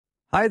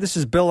Hi, this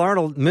is Bill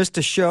Arnold. Missed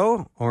a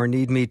show or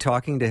need me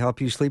talking to help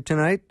you sleep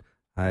tonight?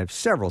 I have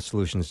several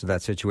solutions to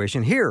that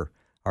situation. Here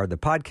are the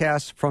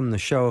podcasts from the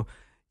show.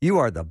 You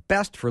are the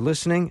best for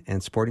listening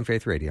and supporting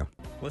Faith Radio.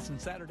 Listen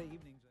Saturday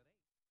evenings at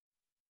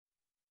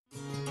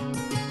 8.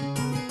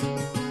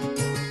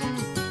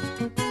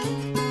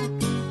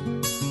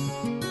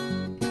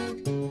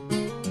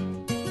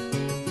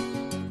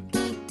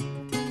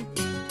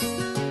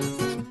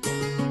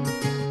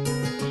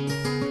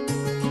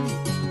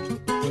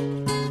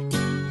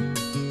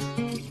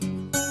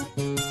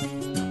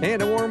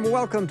 And a warm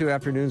welcome to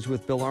Afternoons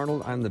with Bill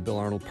Arnold. I'm the Bill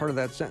Arnold part of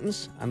that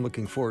sentence. I'm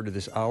looking forward to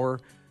this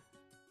hour,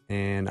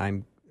 and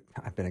I've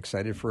been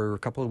excited for a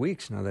couple of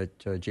weeks now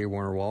that J.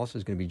 Warner Wallace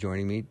is going to be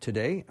joining me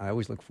today. I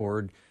always look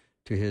forward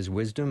to his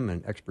wisdom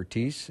and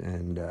expertise,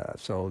 and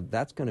so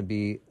that's going to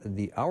be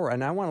the hour.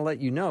 And I want to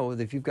let you know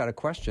that if you've got a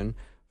question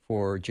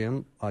for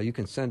Jim, you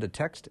can send a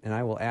text, and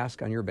I will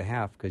ask on your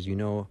behalf because you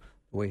know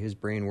the way his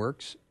brain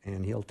works,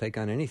 and he'll take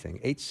on anything.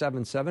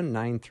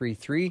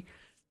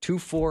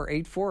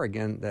 877-933-2484.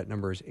 Again, that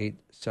number is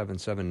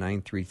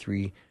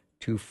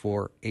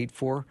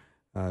 877-933-2484.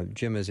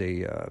 Jim is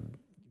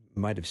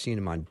might have seen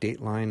him on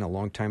Dateline a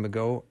long time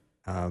ago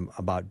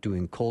about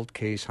doing cold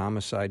case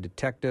homicide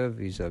detective.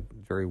 He's a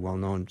very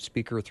well-known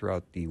speaker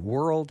throughout the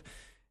world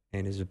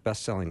and is a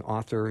best-selling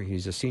author.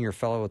 He's a senior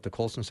fellow at the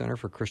Colson Center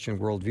for Christian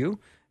Worldview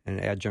and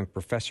an adjunct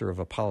professor of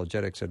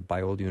apologetics at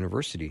Biola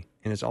University,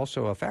 and is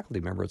also a faculty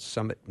member at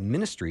Summit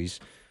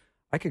Ministries.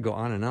 I could go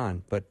on and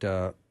on, but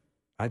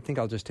I think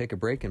I'll just take a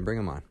break and bring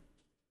him on.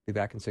 Be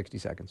back in 60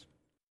 seconds.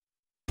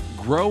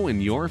 Grow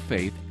in your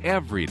faith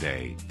every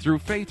day through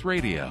Faith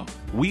Radio.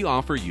 We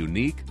offer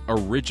unique,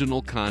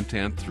 original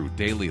content through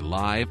daily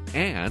live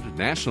and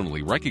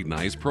nationally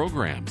recognized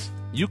programs.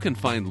 You can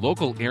find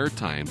local air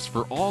times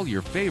for all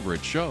your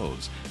favorite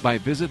shows by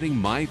visiting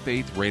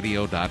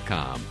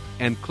myfaithradio.com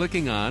and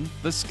clicking on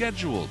the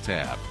Schedule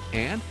tab.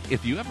 And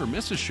if you ever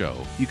miss a show,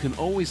 you can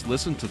always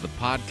listen to the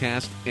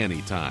podcast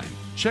anytime.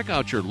 Check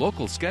out your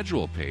local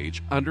schedule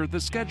page under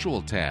the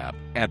Schedule tab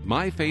at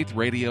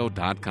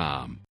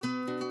myfaithradio.com.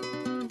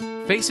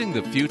 Facing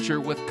the future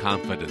with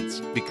confidence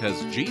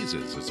because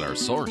Jesus is our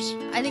source.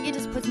 I think it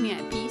just puts me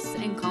at peace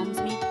and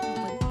calms me.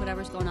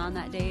 Whatever's going on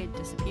that day, it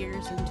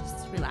disappears and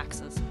just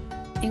relaxes.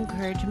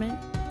 Encouragement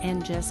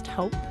and just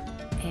hope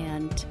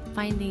and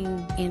finding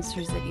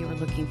answers that you were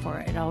looking for.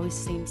 It always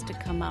seems to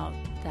come out.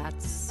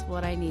 That's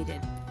what I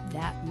needed,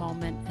 that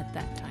moment at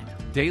that time.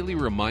 Daily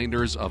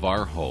reminders of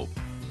our hope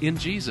in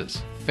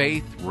Jesus.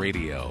 Faith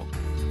Radio.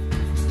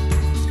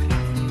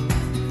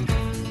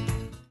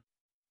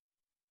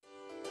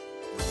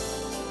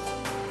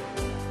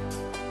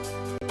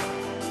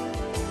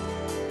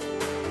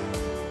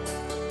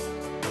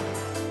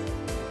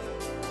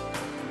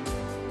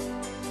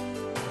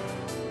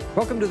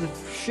 Welcome to the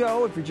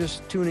show. If you're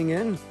just tuning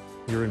in,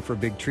 you're in for a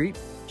big treat.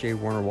 J.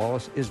 Warner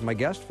Wallace is my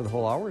guest for the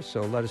whole hour,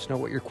 so let us know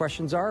what your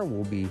questions are.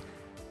 We'll be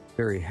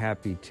very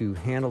happy to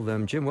handle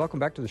them. Jim, welcome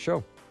back to the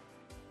show.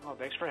 Oh,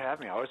 thanks for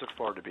having me. I always look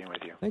forward to being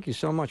with you. Thank you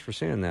so much for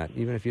saying that,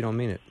 even if you don't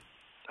mean it.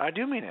 I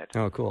do mean it.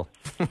 Oh, cool.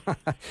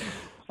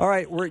 All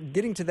right, we're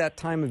getting to that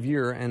time of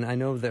year, and I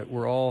know that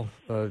we're all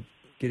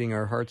getting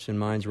our hearts and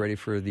minds ready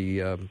for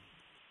the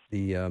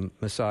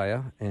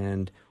Messiah.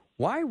 And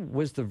why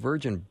was the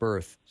virgin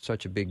birth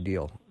such a big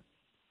deal?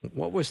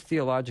 What was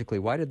theologically,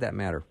 why did that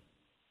matter?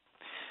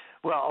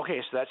 Well, okay,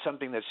 so that's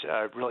something that's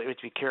really, we have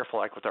to be careful,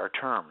 like with our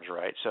terms,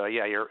 right? So,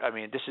 yeah,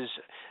 this is,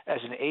 as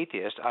an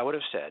atheist, I would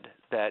have said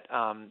that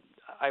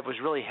I was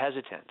really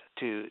hesitant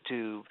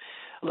to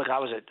look, I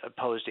was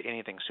opposed to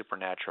anything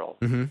supernatural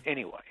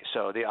anyway.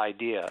 So the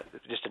idea,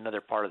 just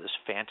another part of this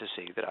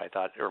fantasy that I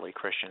thought early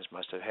Christians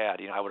must have had,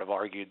 I would have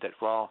argued that,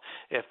 well,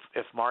 if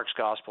Mark's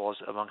gospel is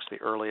amongst the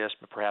earliest,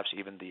 perhaps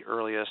even the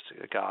earliest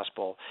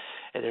gospel,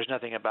 and there's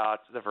nothing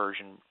about the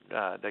virgin,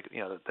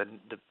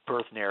 the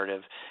birth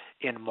narrative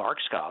in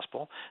Mark's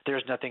gospel,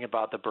 there's nothing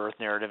about the birth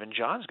narrative in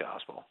John's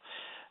gospel.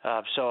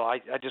 So I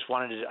just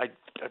wanted to,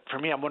 for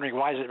me, I'm wondering,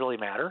 why does it really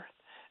matter?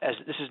 As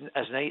an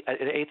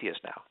atheist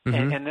now,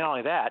 and not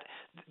only that,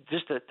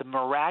 just the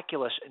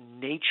miraculous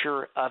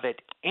nature of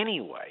it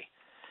anyway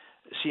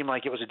seemed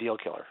like it was a deal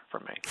killer for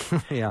me.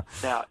 Yeah.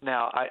 Now,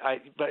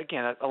 but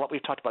again,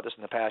 we've talked about this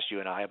in the past, you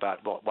and I,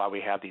 about why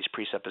we have these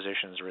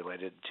presuppositions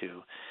related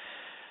to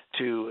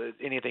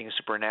anything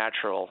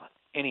supernatural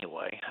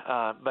anyway.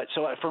 But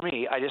so for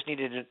me, I just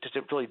needed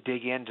to really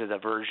dig into the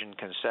virgin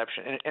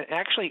conception and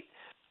actually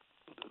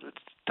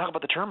talk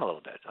about the term a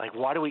little bit. Like,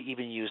 why do we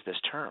even use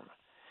this term?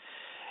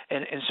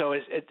 And so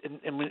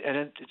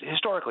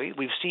historically,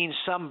 we've seen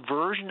some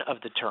version of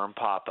the term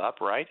pop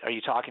up, right? Are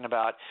you talking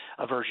about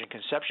a virgin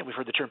conception? We've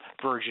heard the term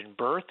virgin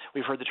birth.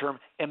 We've heard the term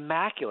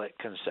immaculate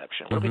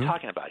conception. What are we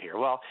talking about here?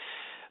 Well,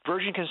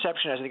 virgin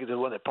conception, I think, is the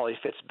one that probably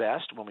fits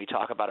best when we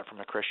talk about it from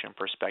a Christian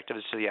perspective.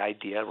 It's the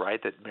idea,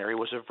 right, that Mary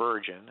was a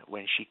virgin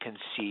when she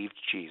conceived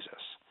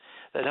Jesus.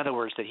 In other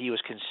words, that he was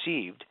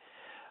conceived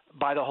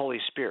by the Holy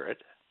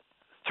Spirit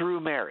through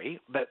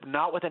Mary, but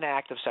not with an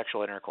act of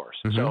sexual intercourse.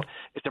 Mm-hmm. So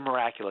it's a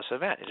miraculous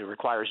event. It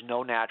requires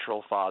no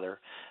natural father,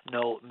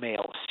 no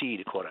male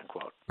seed, quote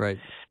unquote. Right.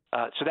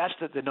 So that's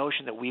the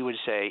notion that we would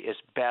say is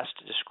best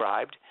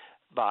described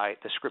by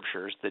the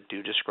scriptures that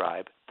do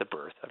describe the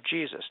birth of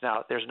Jesus.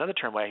 Now, there's another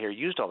term I hear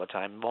used all the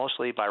time,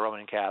 mostly by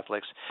Roman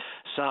Catholics.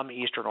 Some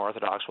Eastern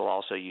Orthodox will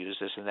also use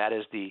this, and that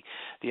is the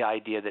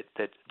idea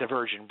that the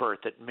virgin birth,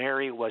 that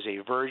Mary was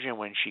a virgin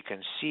when she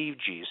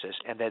conceived Jesus,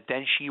 and that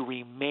then she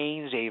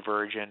remains a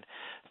virgin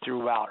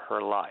throughout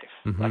her life,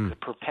 like the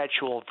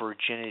perpetual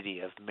virginity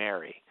of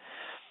Mary.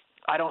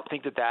 I don't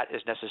think that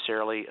is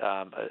necessarily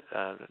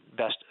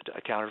best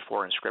accounted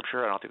for in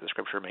Scripture. I don't think the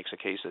Scripture makes a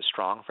case that's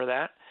strong for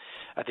that.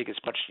 I think it's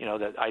much,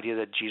 the idea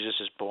that Jesus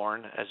is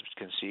born as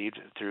conceived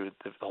through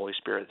the Holy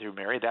Spirit through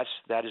Mary.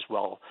 That is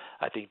well,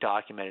 I think,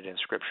 documented in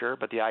Scripture.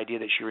 But the idea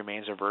that she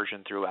remains a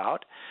virgin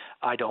throughout,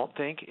 I don't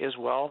think is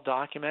well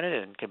documented,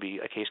 and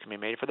a case can be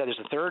made for that.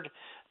 There's a third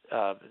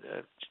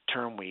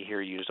term we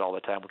hear used all the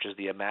time, which is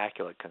the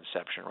Immaculate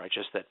Conception, right?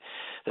 Just that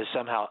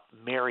somehow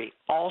Mary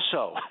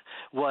also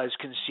was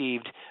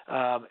conceived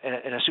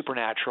in a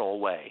supernatural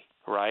way,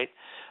 right?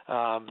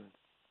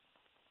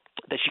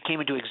 That she came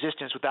into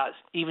existence without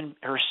even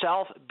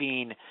herself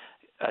being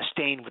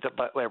stained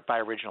by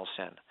original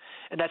sin.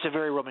 And that's a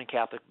very Roman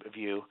Catholic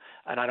view,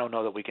 and I don't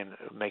know that we can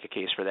make a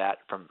case for that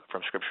from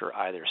Scripture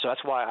either. So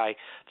that's why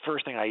the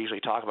first thing I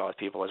usually talk about with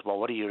people is, well,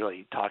 what are you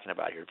really talking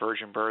about here?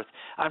 Virgin birth?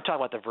 I'm talking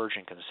about the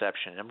virgin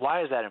conception. And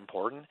why is that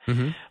important?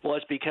 Mm-hmm. Well,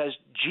 it's because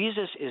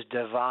Jesus is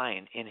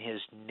divine in his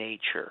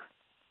nature.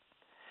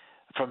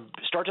 From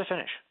start to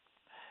finish,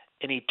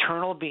 an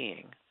eternal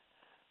being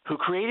who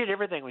created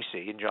everything we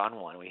see in John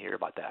 1, we hear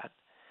about that,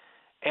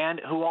 and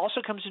who also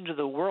comes into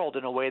the world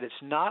in a way that's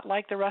not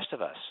like the rest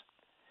of us,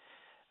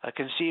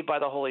 conceived by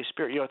the Holy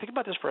Spirit. Think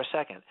about this for a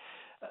second.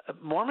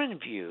 Mormon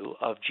view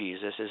of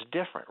Jesus is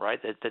different, right?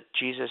 That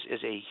Jesus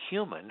is a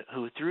human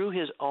who, through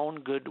his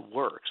own good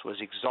works, was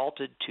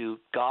exalted to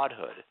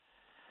godhood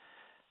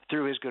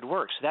through his good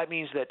works. That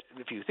means that,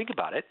 if you think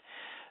about it,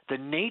 the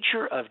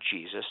nature of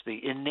Jesus, the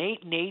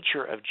innate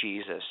nature of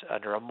Jesus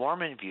under a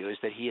Mormon view is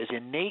that he is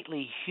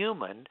innately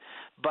human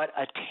but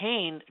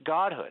attained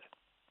godhood.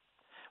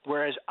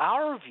 Whereas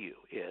our view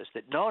is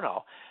that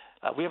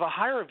we have a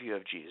higher view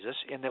of Jesus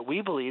in that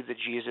we believe that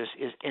Jesus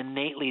is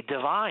innately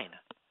divine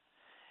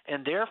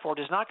and therefore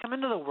does not come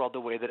into the world the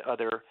way that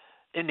other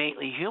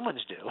innately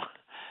humans do.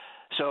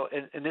 So,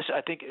 and this,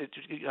 I think,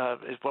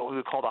 is what we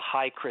would call the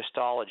high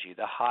Christology,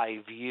 the high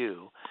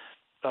view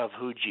of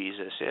who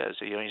Jesus is.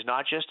 He's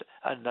not just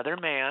another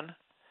man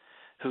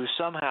who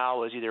somehow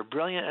was either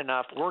brilliant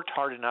enough, worked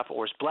hard enough, or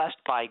was blessed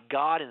by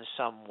God in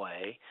some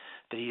way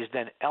that he is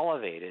then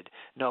elevated.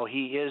 No,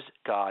 he is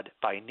God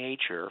by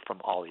nature from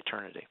all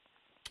eternity.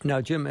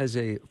 Now, Jim, as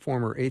a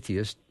former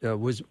atheist,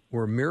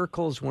 were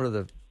miracles one of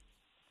the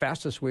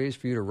fastest ways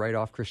for you to write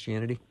off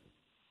Christianity?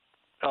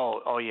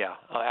 Oh yeah,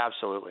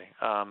 absolutely.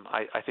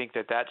 I think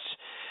that's,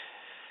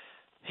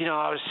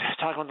 I was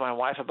talking with my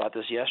wife about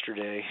this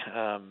yesterday.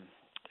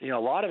 A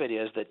lot of it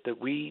is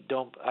that we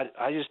don't.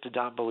 I just did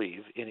not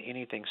believe in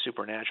anything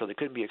supernatural that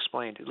couldn't be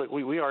explained. Look,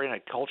 we are in a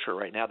culture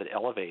right now that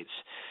elevates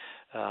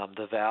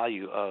the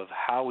value of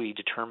how we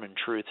determine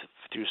truth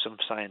through some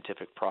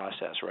scientific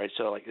process, right?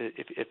 So, like,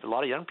 if a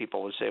lot of young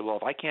people would say, well,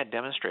 if I can't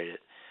demonstrate it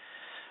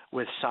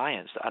with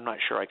science, I'm not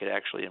sure I could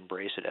actually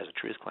embrace it as a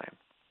truth claim.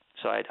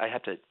 So I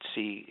have to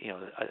see, it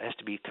has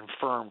to be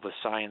confirmed with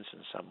science in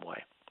some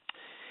way.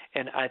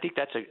 And I think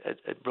that's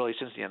really,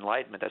 since the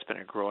Enlightenment, that's been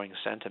a growing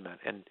sentiment.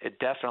 And it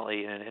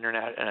definitely, in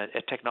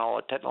a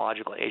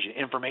technological age,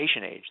 an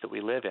information age that we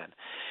live in,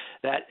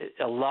 that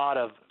a lot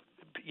of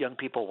young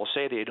people will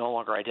say they no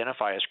longer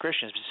identify as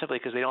Christians simply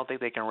because they don't think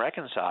they can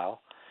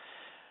reconcile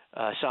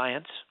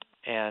science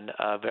and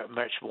a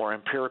much more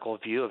empirical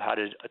view of how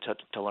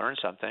to learn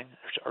something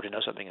or to know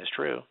something is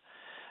true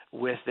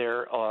with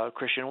their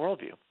Christian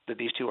worldview, that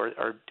these two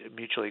are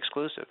mutually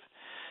exclusive.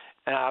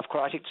 And, of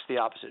course, I think it's the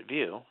opposite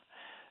view.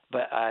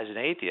 But as an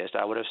atheist,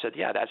 I would have said,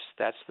 yeah,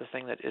 that's the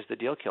thing that is the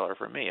deal killer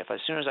for me. If as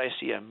soon as I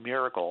see a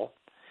miracle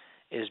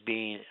is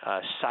being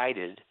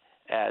cited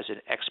as an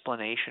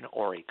explanation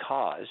or a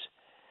cause,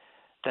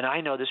 then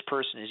I know this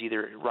person is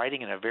either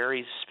writing in a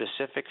very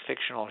specific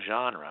fictional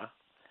genre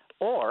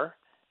or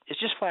is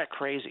just flat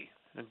crazy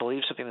and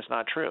believes something that's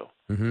not true.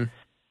 Mm-hmm.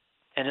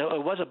 And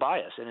it was a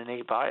bias, an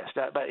innate bias.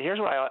 But here's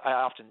what I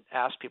often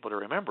ask people to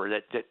remember,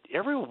 that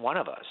every one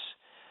of us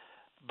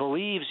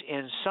believes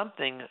in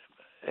something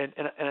and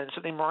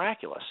something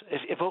miraculous.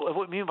 If what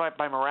we mean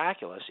by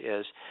miraculous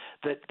is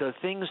that the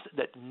things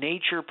that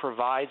nature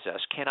provides us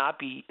cannot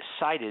be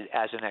cited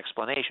as an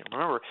explanation.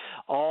 Remember,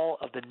 all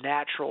of the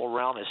natural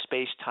realm is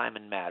space, time,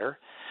 and matter.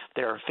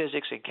 There are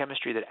physics and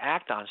chemistry that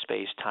act on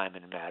space, time,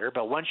 and matter.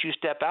 But once you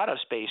step out of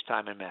space,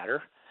 time, and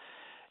matter,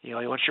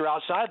 once you're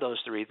outside those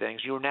three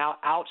things, you're now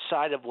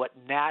outside of what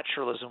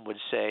naturalism would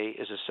say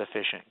is a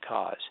sufficient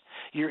cause.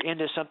 You're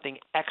into something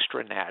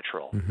extra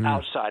natural,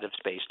 outside of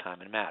space,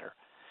 time, and matter.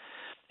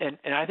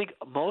 And I think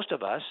most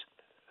of us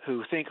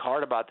who think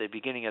hard about the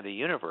beginning of the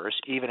universe,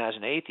 even as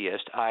an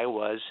atheist, I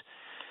was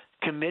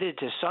committed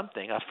to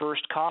something, a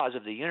first cause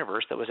of the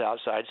universe that was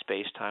outside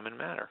space, time, and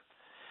matter.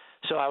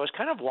 So I was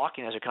kind of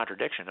walking as a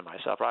contradiction to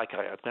myself. Right?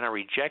 I'm going to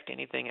reject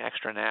anything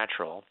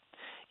extranatural,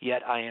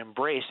 yet I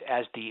embrace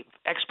as the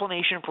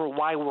explanation for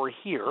why we're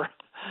here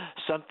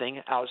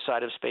something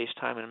outside of space,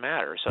 time, and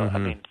matter. So I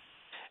mean,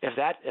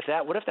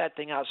 what if that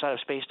thing outside of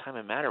space, time,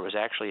 and matter was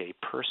actually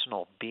a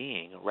personal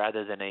being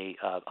rather than a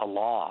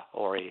law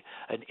or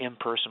an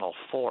impersonal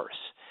force?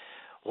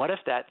 What if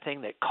that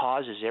thing that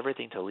causes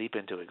everything to leap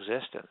into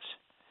existence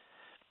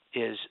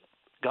is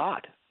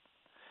God?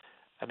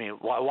 I mean,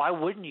 why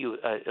wouldn't you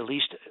at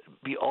least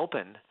be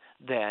open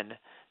then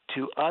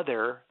to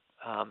other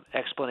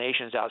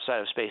explanations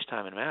outside of space,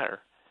 time, and matter,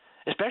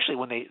 especially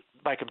when they,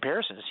 by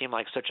comparison, seem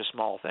like such a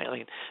small thing? I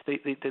mean,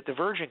 the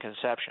virgin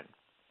conception,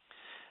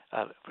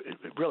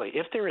 really,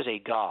 if there is a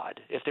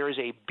God, if there is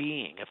a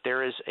being, if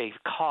there is a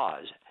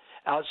cause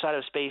outside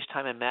of space,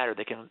 time, and matter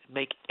that can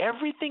make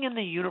everything in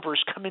the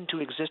universe come into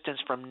existence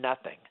from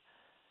nothing,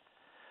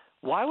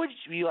 why would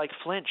you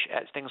flinch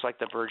at things like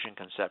the virgin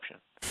conception?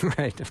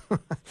 Right.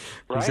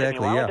 Right? Exactly. I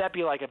mean, why would that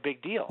be like a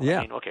big deal? Yeah.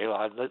 I mean, okay,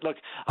 well, look,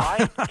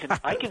 I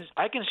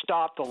can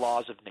stop the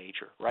laws of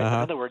nature, right? In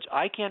other words,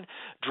 I can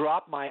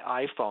drop my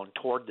iPhone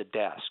toward the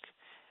desk,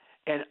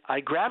 and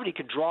gravity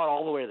can draw it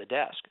all the way to the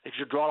desk. It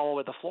should draw it all the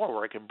way to the floor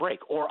where it can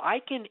break. Or I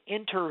can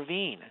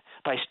intervene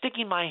by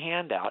sticking my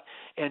hand out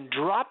and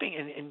dropping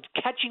and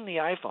catching the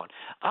iPhone.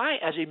 I,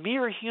 as a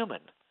mere human,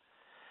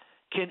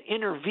 can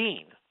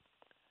intervene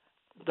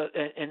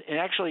and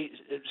actually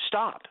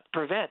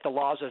prevent the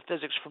laws of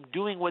physics from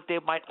doing what they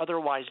might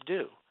otherwise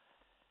do.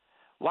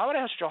 Why would I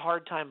have such a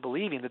hard time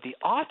believing that the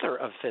author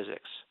of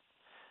physics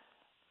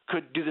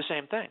could do the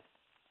same thing?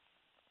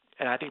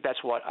 And I think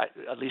that's what,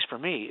 at least for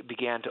me,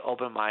 began to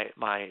open my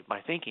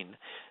thinking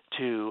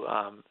to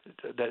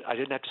that I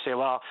didn't have to say,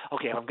 well,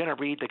 okay, if I'm going to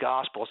read the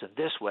Gospels in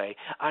this way,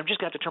 I'm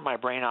just going to have to turn my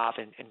brain off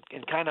and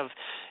kind of,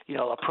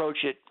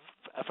 approach it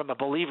from a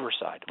believer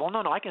side. Well,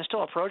 no, I can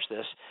still approach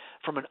this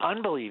from an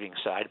unbelieving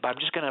side, but I'm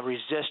just going to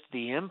resist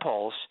the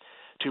impulse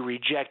to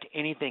reject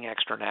anything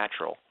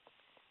extranatural.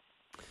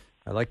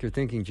 I like your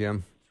thinking,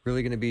 Jim. It's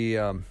really going to be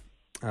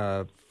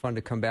fun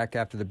to come back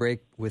after the break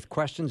with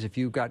questions. If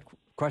you've got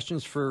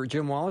questions for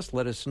Jim Wallace,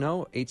 let us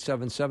know.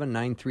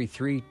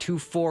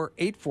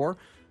 877-933-2484.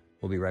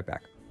 We'll be right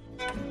back.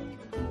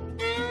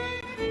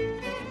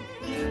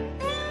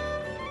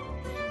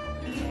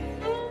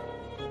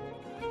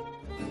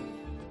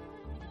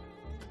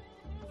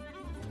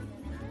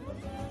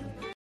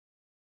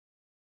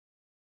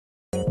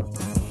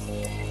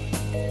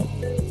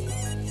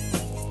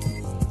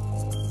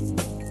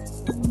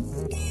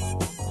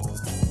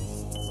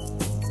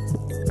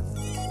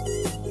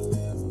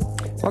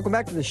 Welcome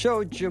back to the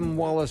show. Jim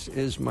Wallace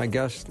is my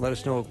guest. Let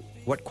us know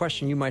what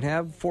question you might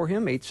have for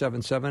him,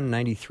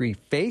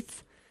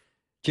 877-93-FAITH.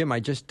 Jim, I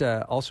just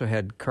also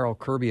had Carl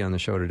Kirby on the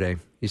show today.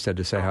 He said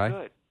to say hi.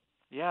 Good.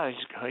 Yeah,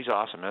 he's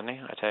awesome, isn't he?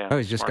 I tell you. Oh,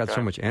 he's just got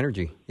so much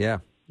energy. Yeah,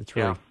 it's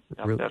really,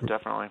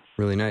 definitely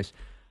really nice.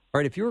 All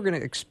right, if you were going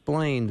to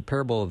explain the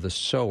parable of the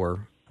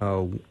sower,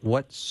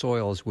 what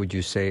soils would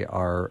you say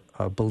are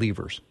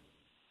believers?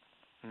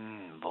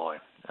 Boy.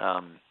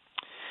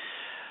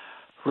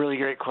 Really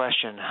great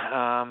question.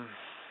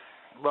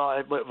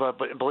 But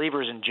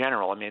believers in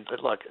general, I mean,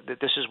 look,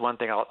 this is one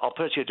thing. I'll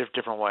put it to you a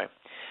different way.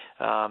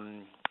 I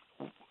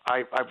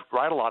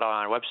write a lot on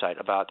our website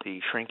about the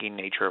shrinking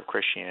nature of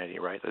Christianity,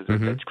 right?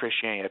 That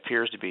Christianity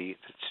appears to be,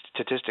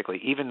 statistically,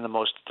 even in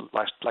the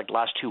last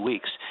 2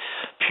 weeks,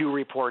 Pew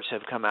reports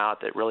have come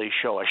out that really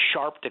show a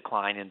sharp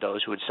decline in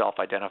those who would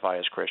self-identify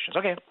as Christians.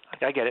 Okay,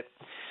 I get it.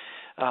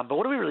 But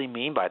what do we really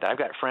mean by that? I've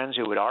got friends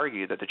who would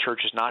argue that the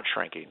church is not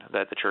shrinking,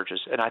 that the church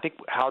is, and I think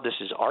how this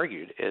is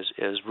argued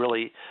is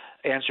really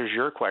answers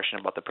your question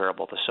about the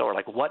parable of the sower.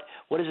 Like, what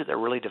is it that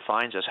really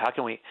defines us? How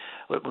can we,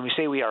 when we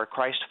say we are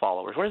Christ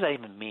followers, what does that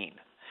even mean?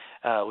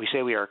 We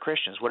say we are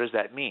Christians. What does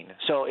that mean?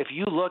 So if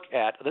you look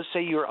at, let's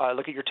say you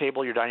look at your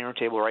table, your dining room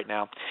table right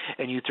now,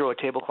 and you throw a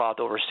tablecloth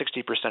over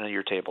 60% of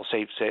your table,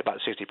 say about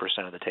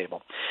 60% of the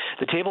table.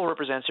 The table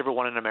represents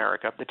everyone in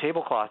America. The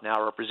tablecloth now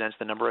represents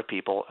the number of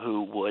people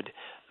who would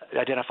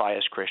identify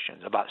as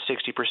Christians, about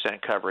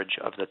 60% coverage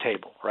of the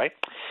table, right?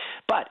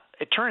 But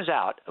it turns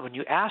out when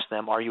you ask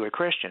them, are you a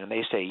Christian, and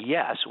they say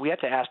yes, we have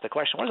to ask the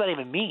question, what does that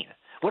even mean?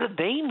 What do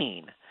they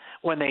mean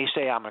when they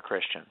say I'm a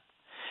Christian?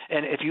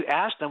 And if you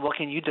ask them, well,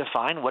 can you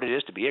define what it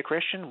is to be a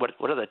Christian? What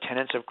are the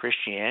tenets of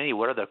Christianity?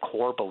 What are the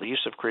core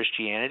beliefs of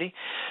Christianity?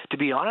 To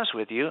be honest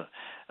with you,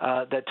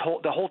 the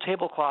whole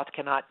tablecloth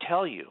cannot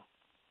tell you.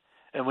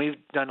 And we've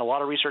done a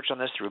lot of research on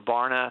this through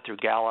Barna, through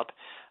Gallup.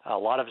 A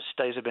lot of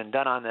studies have been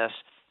done on this,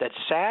 that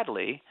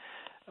sadly,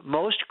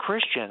 most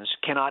Christians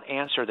cannot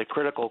answer the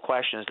critical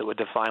questions that would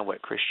define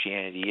what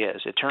Christianity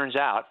is. It turns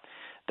out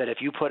that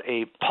if you put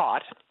a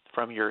pot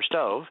from your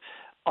stove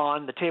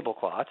on the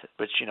tablecloth,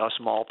 which, a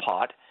small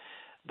pot,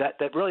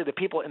 that really the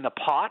people in the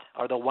pot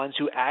are the ones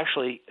who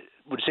actually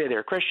would say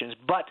they're Christians,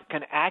 but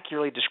can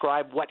accurately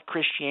describe what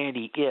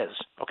Christianity is,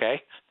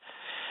 okay?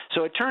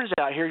 So it turns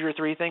out here's your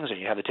three things.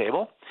 You have the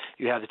table,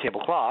 you have the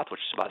tablecloth, which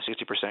is about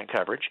 60%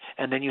 coverage,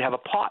 and then you have a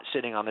pot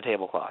sitting on the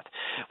tablecloth.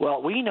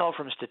 Well, we know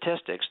from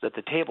statistics that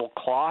the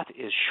tablecloth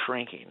is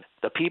shrinking.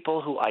 The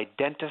people who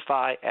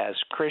identify as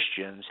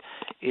Christians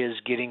is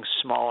getting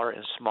smaller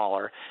and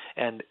smaller,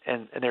 and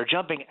they're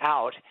jumping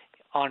out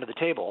onto the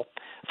table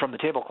from the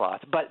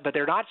tablecloth, but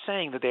they're not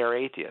saying that they are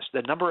atheists.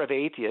 The number of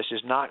atheists is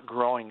not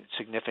growing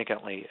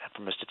significantly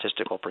from a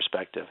statistical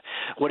perspective.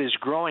 What is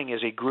growing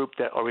is a group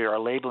that we are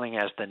labeling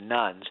as the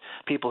nones,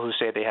 people who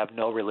say they have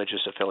no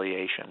religious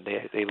affiliation.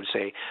 They would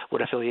say,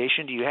 what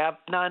affiliation do you have?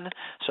 None.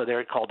 So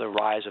they're called the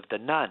rise of the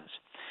nones.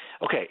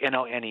 Okay,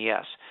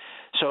 N-O-N-E-S.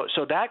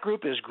 So that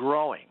group is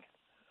growing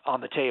on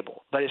the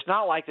table, but it's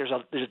not like there's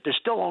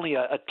still only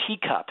a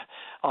teacup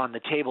on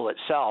the table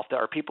itself. There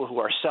are people who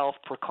are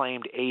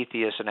self-proclaimed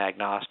atheists and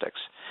agnostics.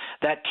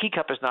 That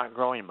teacup is not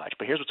growing much.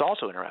 But here's what's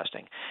also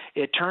interesting.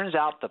 It turns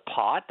out the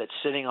pot that's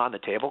sitting on the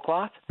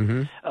tablecloth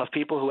of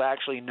people who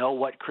actually know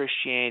what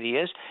Christianity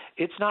is,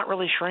 it's not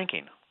really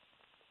shrinking.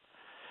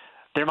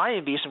 There might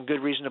even be some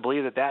good reason to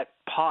believe that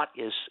pot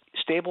is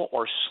stable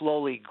or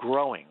slowly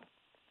growing.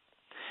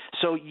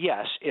 So,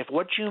 yes, if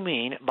what you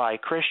mean by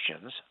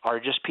Christians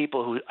are just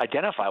people who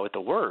identify with the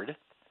Word,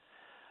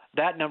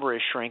 that number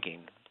is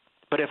shrinking.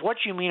 But if what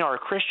you mean are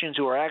Christians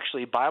who are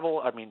actually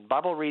Bible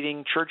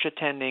reading, church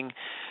attending,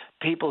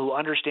 people who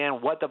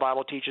understand what the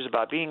Bible teaches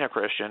about being a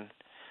Christian,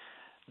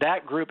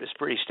 that group is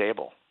pretty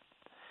stable.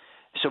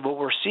 So what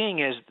we're seeing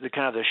is the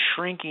kind of the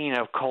shrinking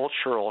of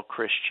cultural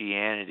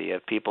Christianity,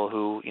 of people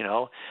who,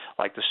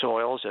 like the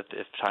soils,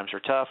 if times are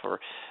tough or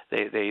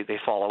they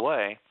fall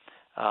away.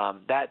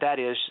 That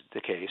is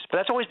the case. But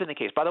that's always been the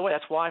case. By the way,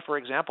 that's why, for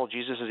example,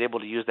 Jesus is able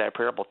to use that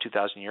parable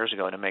 2,000 years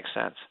ago, and it makes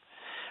sense.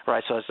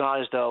 Right? So it's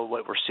not as though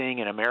what we're seeing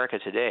in America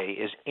today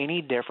is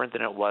any different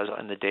than it was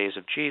in the days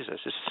of Jesus.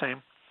 It's the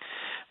same.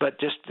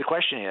 But just the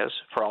question is,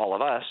 for all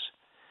of us,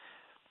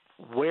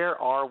 where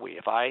are we?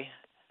 If I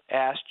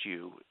asked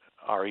you,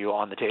 are you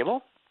on the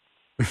table?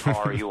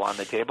 Are you on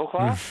the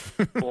tablecloth?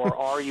 Or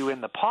are you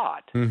in the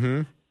pot?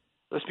 Mm-hmm.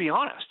 Let's be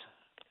honest.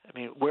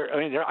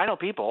 I know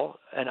people,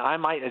 and I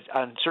might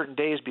on certain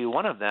days be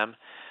one of them,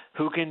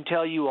 who can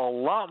tell you a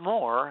lot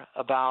more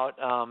about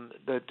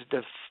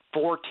the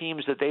four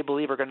teams that they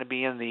believe are going to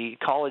be in the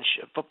college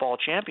football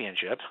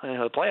championship,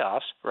 the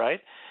playoffs,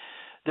 right,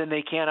 than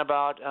they can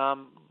about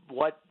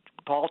what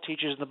Paul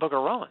teaches in the book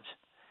of Romans.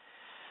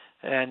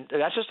 And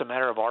that's just a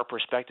matter of our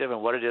perspective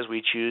and what it is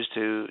we choose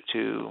to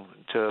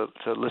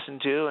listen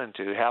to and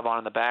to have on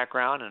in the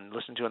background and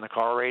listen to in the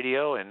car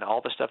radio and all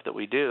the stuff that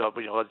we do.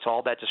 It's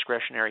all that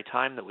discretionary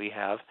time that we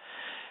have.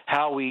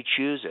 How we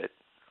choose it,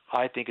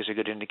 I think, is a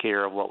good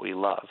indicator of what we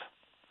love.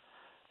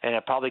 And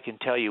it probably can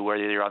tell you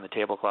whether you're on the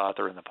tablecloth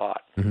or in the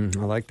pot.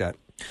 Mm-hmm. I like that.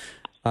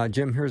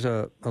 Jim, here's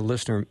a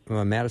listener.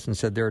 Madison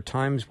said, there are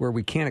times where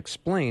we can't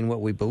explain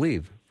what we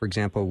believe. For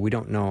example, we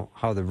don't know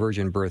how the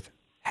virgin birth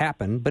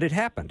happened, but it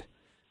happened.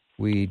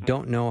 We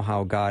don't know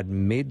how God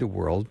made the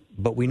world,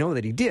 but we know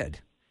that he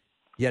did.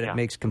 Yet it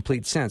makes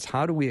complete sense.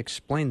 How do we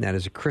explain that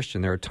as a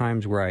Christian? There are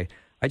times where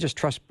I just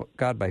trust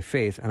God by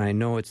faith, and I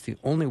know it's the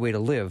only way to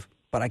live,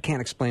 but I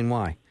can't explain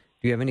why.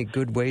 Do you have any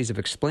good ways of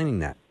explaining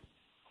that?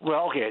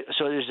 Well, okay,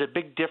 so there's a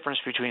big difference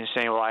between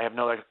saying, well, I have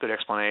no good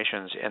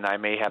explanations, and I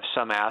may have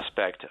some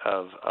aspect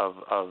of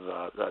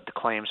the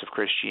claims of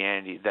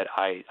Christianity that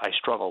I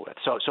struggle with.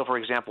 So for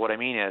example, what I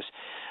mean is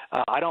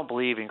I don't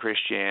believe in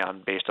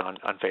Christianity based on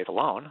faith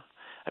alone.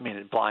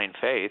 Blind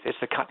faith.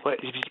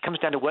 It comes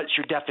down to what's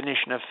your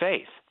definition of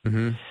faith.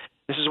 Mm-hmm.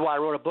 This is why I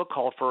wrote a book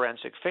called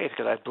Forensic Faith,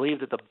 because I believe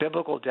that the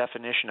biblical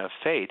definition of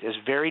faith is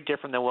very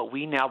different than what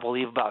we now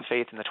believe about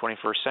faith in the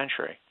 21st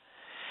century.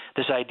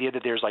 This idea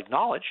that there's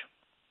knowledge,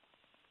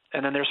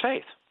 and then there's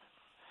faith,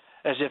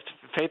 as if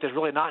faith is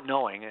really not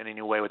knowing in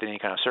any way with any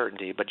kind of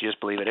certainty, but you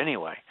just believe it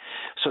anyway.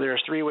 So there's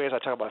three ways I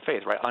talk about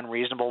faith, right?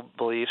 Unreasonable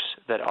beliefs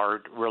that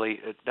are really,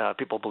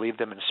 people believe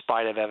them in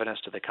spite of evidence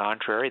to the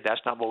contrary.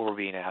 That's not what we're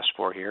being asked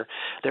for here.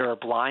 There are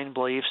blind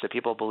beliefs that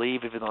people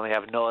believe even though they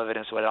have no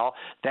evidence at all.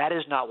 That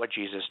is not what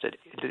Jesus did.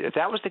 If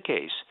that was the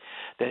case,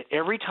 then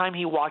every time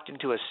he walked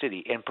into a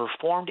city and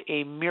performed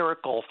a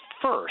miracle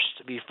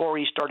first before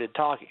he started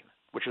talking,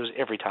 which was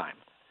every time,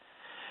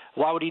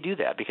 why would he do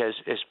that? Because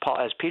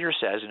as Peter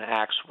says in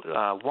Acts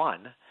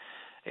 1,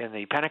 in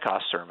the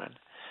Pentecost sermon,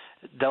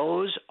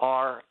 those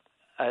are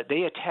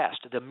they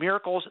attest. The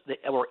miracles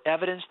that were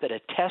evidence that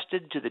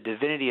attested to the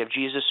divinity of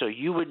Jesus, so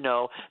you would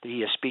know that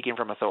he is speaking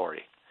from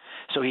authority.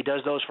 So he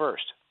does those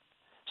first.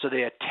 So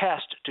they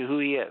attest to who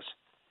he is.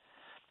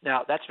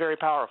 Now, that's very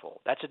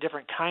powerful. That's a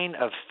different kind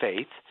of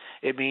faith.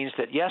 It means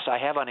that, yes, I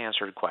have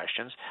unanswered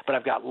questions, but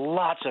I've got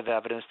lots of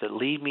evidence that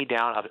lead me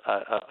down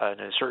in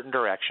a certain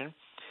direction.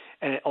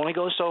 And it only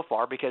goes so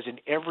far because in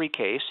every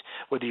case,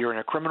 whether you're in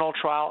a criminal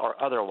trial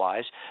or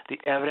otherwise, the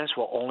evidence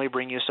will only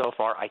bring you so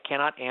far. I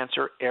cannot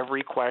answer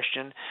every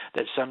question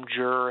that some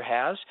juror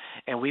has,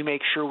 and we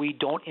make sure we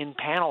don't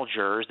impanel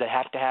jurors that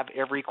have to have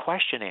every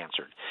question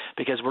answered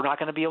because we're not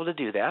going to be able to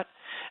do that.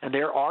 And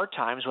there are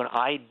times when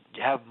I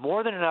have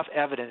more than enough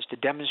evidence to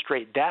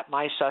demonstrate that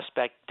my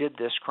suspect did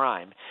this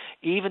crime,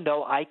 even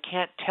though I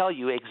can't tell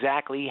you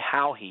exactly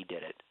how he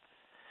did it.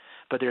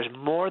 But there's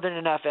more than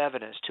enough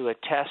evidence to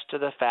attest to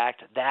the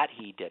fact that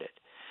he did it.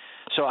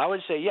 So I would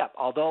say, yeah,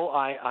 although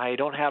I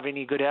don't have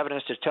any good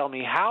evidence to tell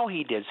me how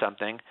he did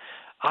something,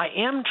 I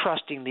am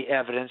trusting the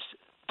evidence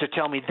to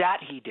tell me that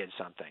he did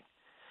something.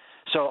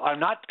 So I'm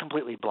not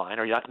completely blind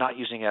or not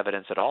using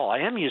evidence at all. I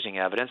am using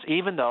evidence,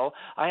 even though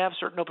I have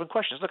certain open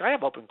questions. Look, I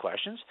have open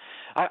questions.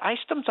 I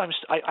sometimes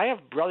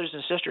have brothers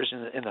and sisters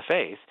in the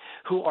faith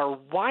who are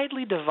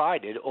widely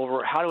divided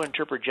over how to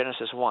interpret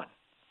Genesis 1.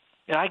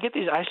 And I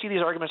see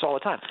these arguments all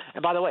the time.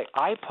 And by the way,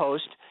 I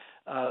post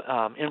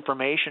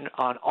information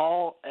on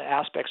all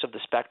aspects of the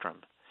spectrum.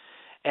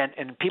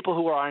 And people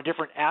who are on a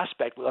different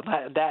aspect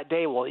that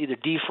day will either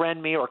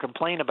defriend me or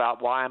complain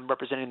about why I'm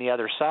representing the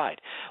other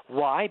side.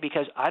 Why?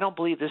 Because I don't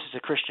believe this is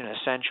a Christian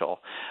essential.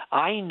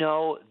 I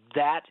know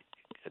that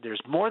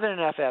there's more than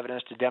enough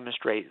evidence to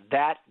demonstrate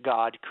that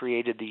God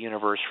created the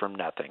universe from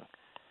nothing.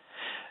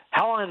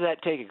 How long did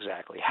that take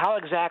exactly? How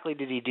exactly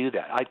did he do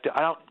that?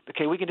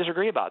 Okay, we can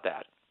disagree about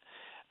that.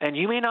 And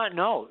you may not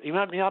know. You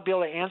may not be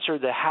able to answer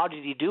the how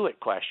did he do it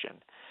question.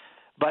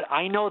 But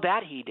I know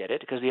that he did it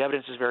because the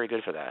evidence is very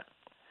good for that.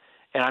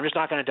 And I'm just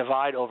not going to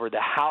divide over the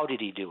how did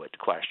he do it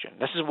question.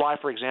 This is why,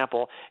 for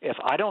example, if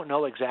I don't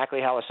know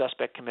exactly how a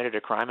suspect committed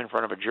a crime in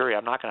front of a jury,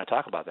 I'm not going to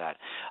talk about that.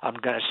 I'm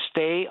going to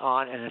stay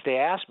on, and if they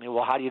ask me,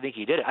 well, how do you think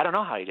he did it? I don't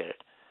know how he did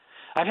it.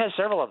 I've had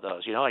several of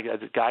those. Like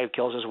the guy who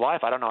kills his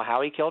wife, I don't know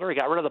how he killed her. He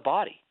got rid of the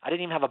body. I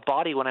didn't even have a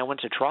body when I went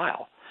to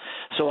trial.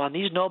 So on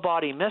these no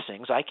body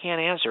missings, I can't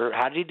answer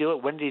how did he do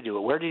it, when did he do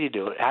it, where did he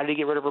do it, how did he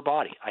get rid of her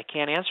body. I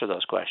can't answer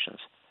those questions.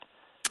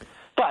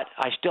 But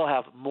I still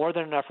have more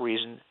than enough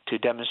reason to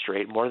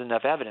demonstrate, more than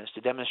enough evidence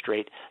to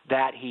demonstrate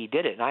that he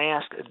did it. And I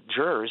ask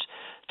jurors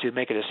to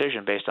make a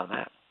decision based on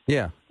that.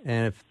 Yeah,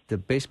 and if the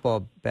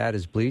baseball bat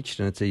is bleached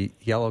and it's a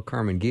yellow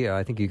Carmen Ghia,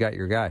 I think you got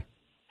your guy.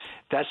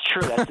 That's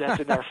true. That's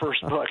in our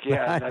first book.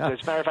 Yeah. As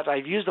a matter of fact,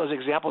 I've used those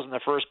examples in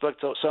the first book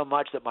so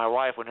much that my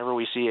wife, whenever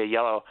we see a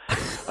yellow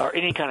or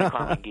any kind of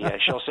Carmen Ghia,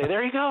 she'll say,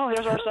 "There you go.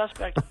 There's our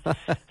suspect."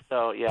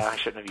 So yeah, I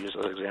shouldn't have used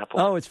those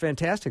examples. Oh, it's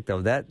fantastic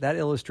though. That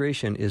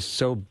illustration is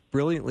so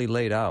brilliantly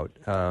laid out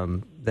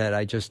that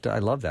I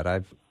love that. I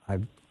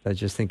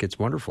just think it's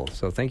wonderful.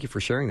 So thank you for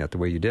sharing that the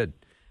way you did.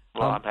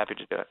 Well, I'm happy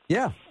to do it.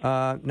 Yeah.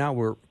 Now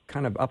we're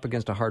kind of up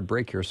against a hard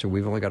break here, so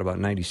we've only got about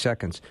 90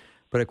 seconds.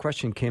 But a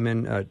question came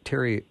in,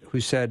 Terry,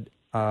 who said,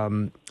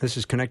 this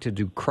is connected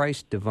to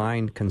Christ's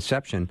divine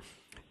conception.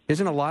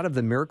 Isn't a lot of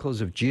the miracles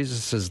of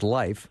Jesus'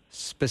 life,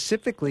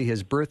 specifically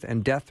his birth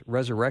and death,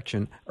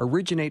 resurrection,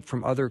 originate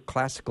from other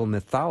classical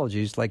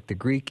mythologies like the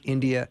Greek,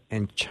 India,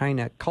 and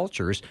China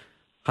cultures?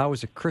 How,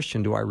 as a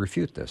Christian, do I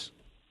refute this?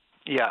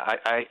 Yeah,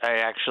 I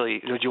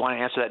actually, would you want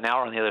to answer that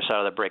now or on the other side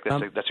of the break?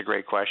 That's a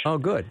great question. Oh,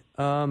 good.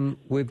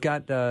 We've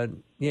got a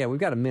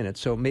minute,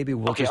 so maybe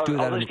we'll just do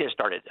that. Let's get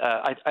started.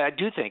 I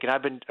do think, and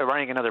I've been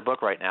writing another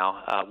book right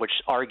now, which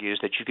argues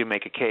that you can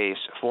make a case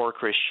for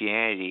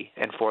Christianity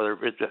and for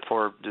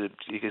the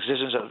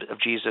existence of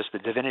Jesus, the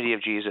divinity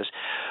of Jesus,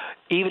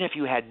 even if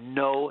you had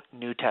no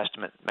New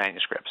Testament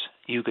manuscripts.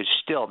 You could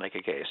still make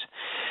a case.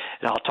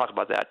 And I'll talk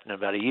about that in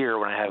about a year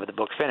when I have the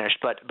book finished.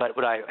 But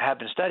what I have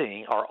been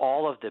studying are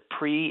all of the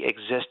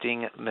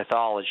pre-existing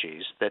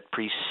mythologies that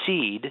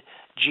precede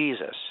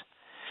Jesus.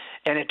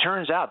 And it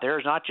turns out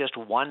there's not just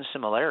one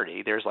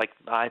similarity. There's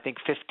I think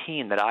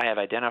 15 that I have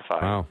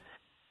identified. Wow.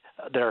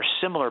 That are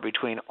similar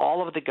between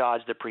all of the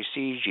gods that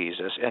precede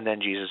Jesus and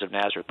then Jesus of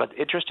Nazareth. But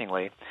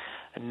interestingly,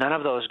 none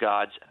of those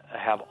gods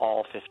have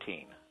all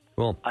 15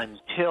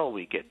 until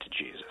we get to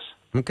Jesus.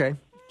 Okay.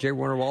 J.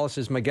 Warner Wallace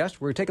is my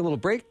guest. We're going to take a little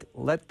break.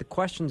 Let the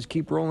questions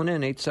keep rolling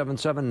in.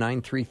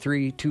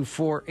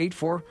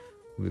 877-933-2484.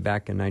 We'll be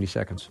back in 90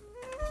 seconds.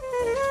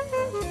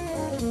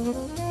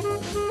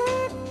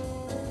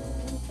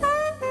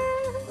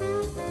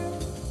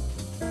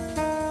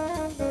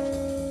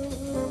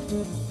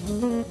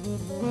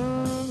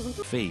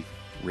 Faith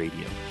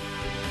Radio.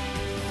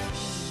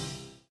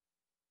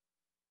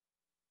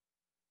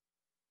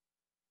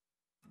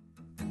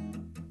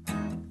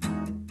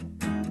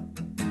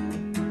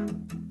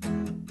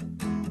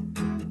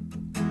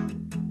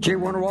 J.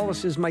 Warner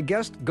Wallace is my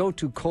guest. Go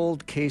to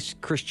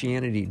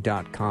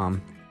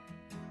coldcasechristianity.com.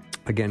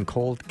 Again,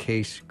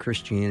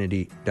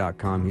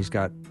 coldcasechristianity.com. He's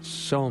got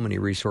so many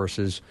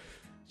resources,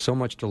 so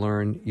much to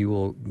learn. You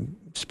will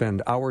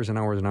spend hours and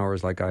hours and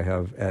hours like I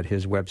have at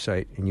his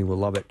website, and you will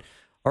love it.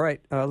 All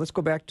right, let's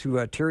go back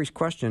to Terry's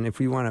question,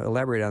 if you want to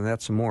elaborate on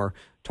that some more,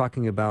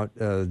 talking about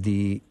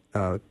the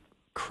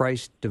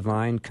Christ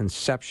divine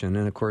conception.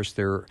 And, of course,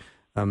 there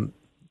are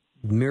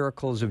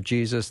miracles of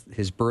Jesus,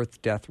 his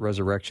birth, death,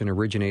 resurrection,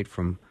 originate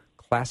from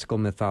classical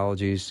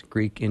mythologies,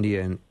 Greek,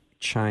 India, and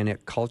China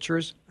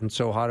cultures. And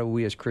so how do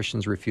we as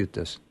Christians refute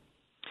this?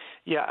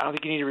 Yeah, I don't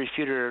think you need to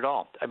refute it at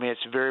all. I mean,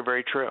 it's very,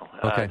 very true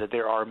that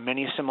there are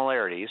many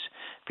similarities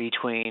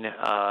between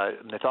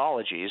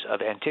mythologies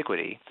of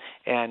antiquity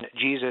and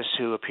Jesus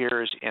who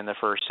appears in the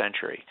first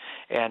century.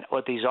 And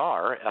what these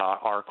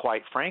are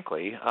quite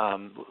frankly,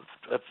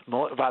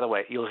 by the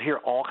way, you'll hear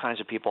all kinds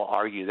of people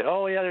argue that,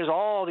 oh, yeah, there's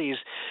all these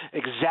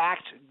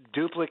exact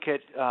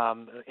duplicate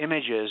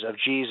images of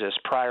Jesus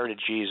prior to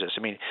Jesus.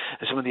 I mean,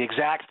 some of the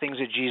exact things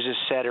that Jesus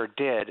said or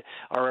did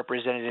are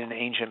represented in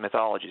ancient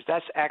mythologies.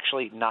 That's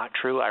actually not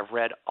true. I've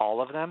read all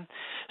of them.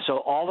 So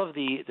all of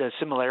the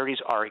similarities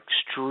are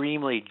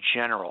extremely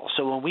general.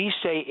 So when we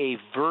say a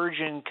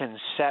virgin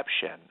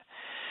conception,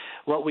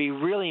 what we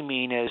really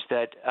mean is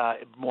that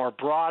more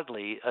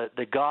broadly,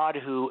 the God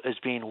who is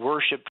being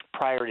worshipped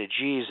prior to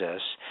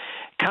Jesus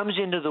comes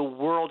into the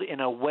world in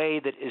a way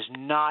that is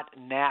not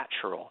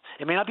natural.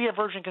 It may not be a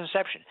virgin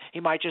conception. He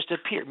might just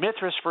appear.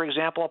 Mithras, for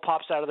example,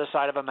 pops out of the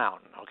side of a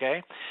mountain,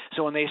 okay?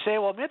 So when they say,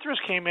 well, Mithras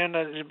came in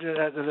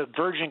the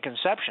virgin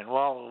conception,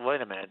 well, wait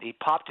a minute. He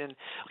popped in.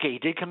 Okay, he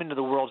did come into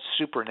the world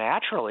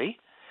supernaturally.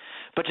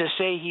 But to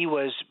say he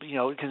was,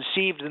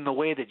 conceived in the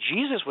way that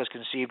Jesus was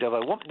conceived of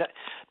a woman,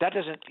 that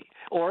doesn't.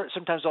 Or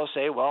sometimes they'll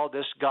say, well,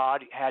 this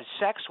God had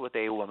sex with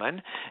a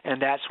woman, and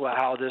that's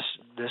how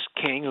this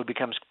king who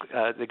becomes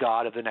the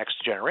God of the next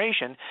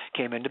generation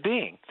came into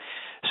being.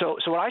 So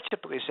what I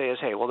typically say is,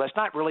 hey, well, that's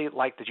not really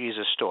like the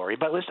Jesus story,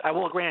 but I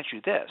will grant you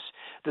this,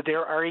 that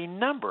there are a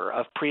number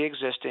of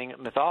pre-existing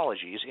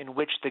mythologies in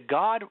which the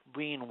God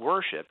being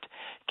worshipped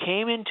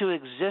came into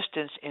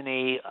existence in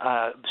a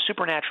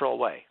supernatural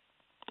way.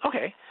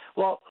 Okay,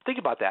 well, think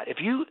about that. If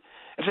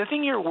the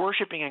thing you're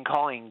worshiping and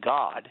calling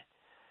God,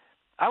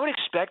 I would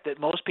expect that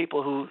most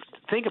people who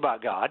think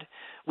about God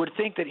would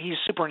think that he's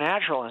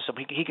supernatural and so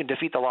he can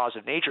defeat the laws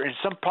of nature. And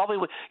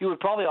you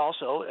would probably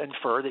also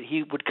infer that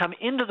he would come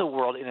into the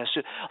world in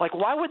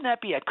why wouldn't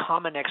that be a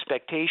common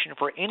expectation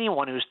for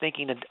anyone who's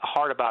thinking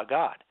hard about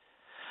God?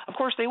 Of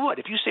course they would.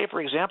 If you say,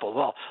 for example,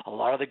 well, a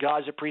lot of the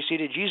gods that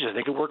preceded Jesus,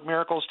 they could work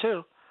miracles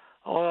too.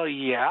 Well,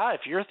 yeah,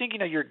 if you're thinking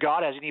that your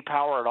God has any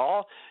power at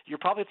all, you're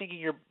probably thinking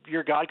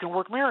your God can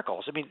work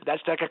miracles. I mean,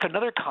 that's like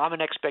another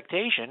common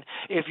expectation.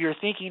 If you're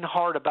thinking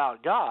hard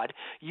about God,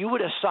 you would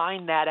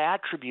assign that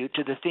attribute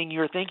to the thing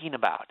you're thinking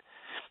about.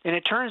 And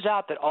it turns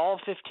out that all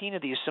 15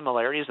 of these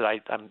similarities that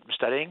I'm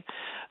studying,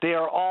 they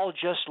are all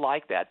just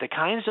like that. The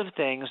kinds of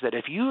things that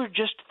if you were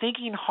just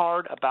thinking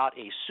hard about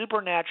a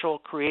supernatural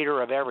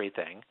creator of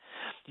everything,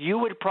 you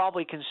would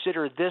probably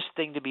consider this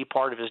thing to be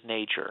part of his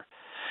nature.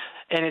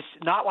 And it's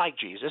not like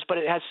Jesus, but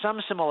it has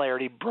some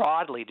similarity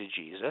broadly to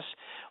Jesus.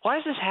 Why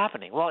is this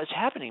happening? Well, it's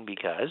happening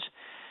because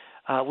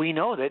we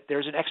know that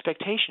there's an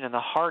expectation in the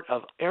heart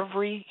of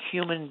every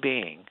human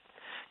being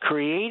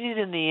created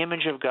in the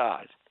image of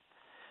God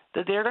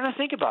that they're going to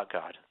think about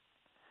God.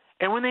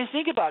 And when they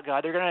think about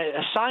God, they're going to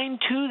assign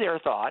to their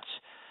thoughts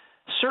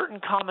certain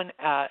common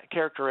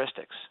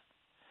characteristics.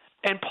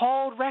 And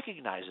Paul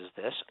recognizes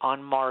this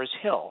on Mars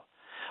Hill.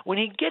 When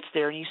he gets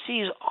there and he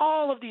sees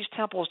all of these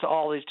temples to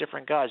all these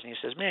different gods, and he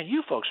says, man,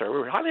 you folks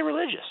are highly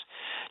religious.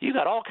 You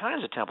got all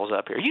kinds of temples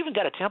up here. You even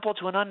got a temple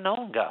to an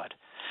unknown God.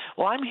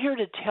 Well, I'm here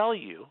to tell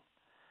you,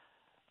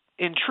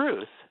 in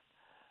truth,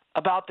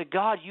 about the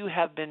God you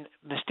have been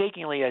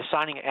mistakenly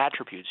assigning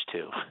attributes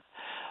to.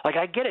 Like,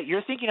 I get it.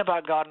 You're thinking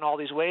about God in all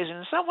these ways, and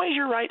in some ways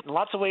you're right, in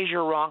lots of ways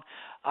you're wrong.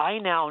 I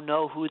now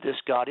know who this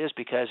God is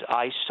because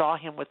I saw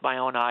him with my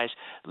own eyes.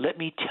 Let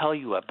me tell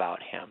you about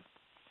him.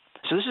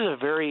 So this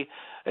is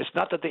it's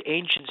not that the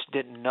ancients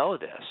didn't know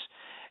this.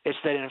 It's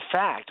that, in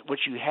fact, what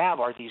you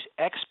have are these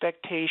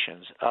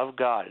expectations of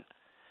God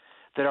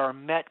that are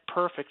met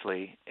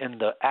perfectly in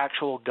the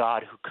actual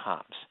God who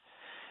comes.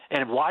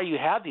 And why you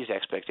have these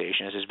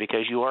expectations is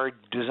because you are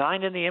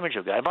designed in the image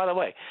of God. And by the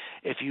way,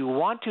 if you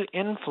want to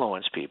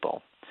influence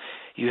people,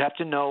 you have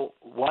to know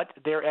what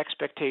their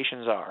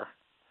expectations are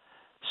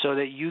so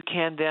that you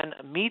can then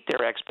meet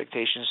their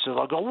expectations. So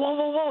they'll go, whoa,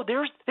 whoa, whoa,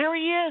 there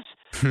he is,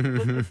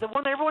 the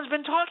one that everyone's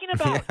been talking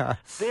about. Yeah.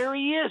 There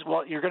he is.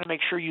 Well, you're going to make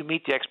sure you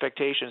meet the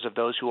expectations of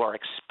those who are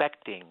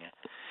expecting.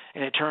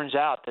 And it turns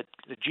out that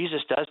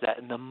Jesus does that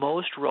in the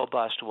most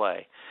robust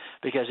way,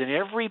 because in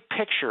every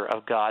picture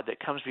of God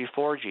that comes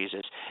before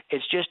Jesus,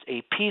 it's just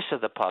a piece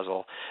of the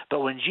puzzle.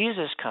 But when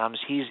Jesus comes,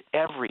 he's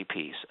every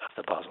piece of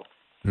the puzzle.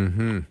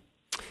 Mm-hmm.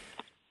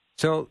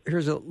 So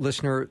here's a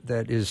listener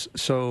that is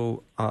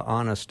so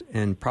honest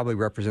and probably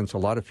represents a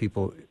lot of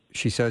people.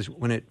 She says,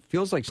 when it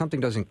feels like something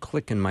doesn't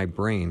click in my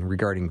brain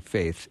regarding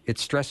faith, it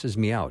stresses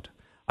me out.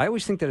 I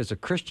always think that as a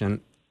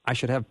Christian, I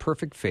should have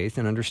perfect faith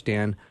and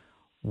understand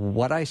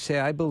what I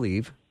say I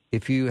believe.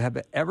 If you have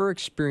ever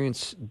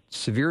experienced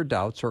severe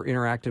doubts or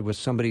interacted with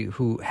somebody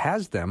who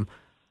has them,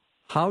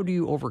 how do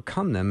you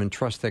overcome them and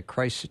trust that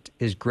Christ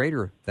is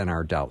greater than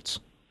our doubts?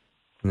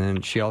 And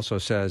then she also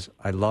says,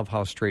 I love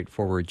how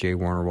straightforward J.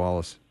 Warner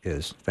Wallace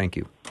is. Thank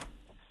you.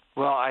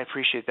 Well, I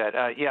appreciate that.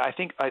 I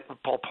think,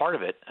 Paul, part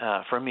of it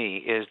for me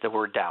is the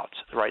word doubt,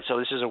 right? So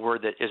this is a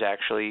word that is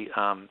actually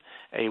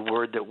a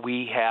word that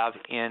we have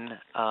in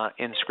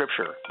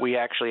Scripture. We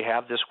actually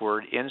have this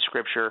word in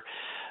Scripture.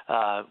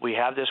 We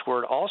have this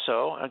word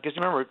also, because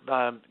remember,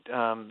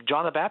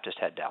 John the Baptist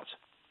had doubts.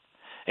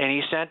 And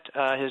he sent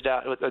his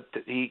doubt.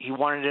 He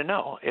wanted to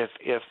know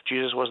if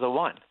Jesus was the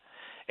one.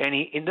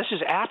 And this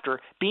is after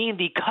being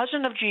the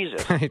cousin of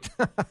Jesus, right?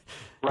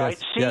 Right?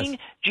 Yes, Seeing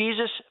yes.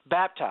 Jesus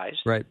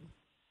baptized, Right.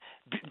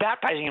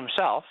 Baptizing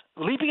himself,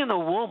 leaping in the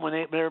womb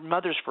when their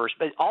mother's first,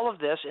 but all of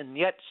this, and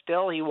yet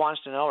still he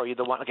wants to know, are you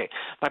the one? Okay,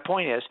 my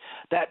point is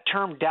that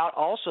term doubt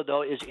also,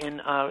 though, is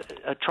in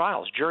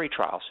trials, jury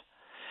trials.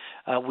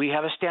 We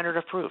have a standard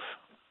of proof,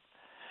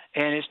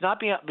 and it's not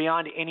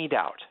beyond any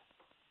doubt.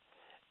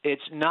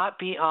 It's not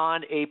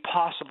beyond a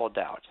possible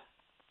doubt.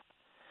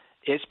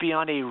 It's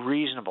beyond a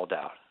reasonable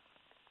doubt.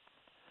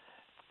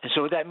 And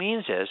so what that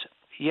means is,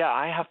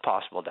 I have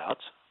possible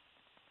doubts.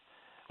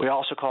 We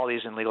also call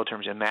these in legal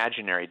terms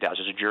imaginary doubts.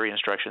 There's a jury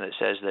instruction that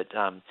says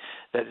that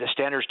the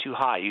standard is too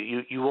high.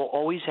 You will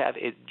always have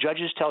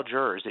judges tell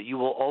jurors that you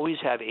will always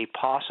have a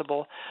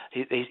possible.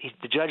 The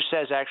judge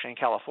says actually in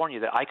California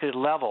that I could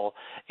level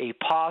a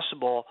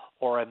possible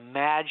or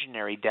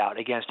imaginary doubt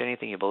against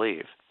anything you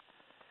believe.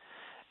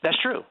 That's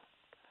true.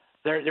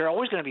 They're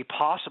always going to be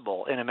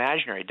possible and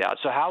imaginary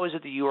doubts. So how is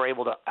it that you are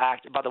able to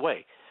act? By the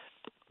way,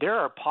 there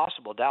are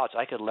possible doubts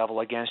I could level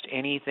against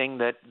anything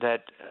that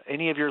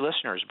any of your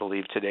listeners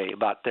believe today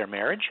about their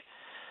marriage,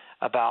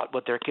 about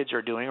what their kids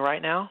are doing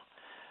right now.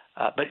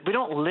 But we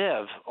don't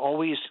live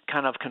always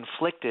kind of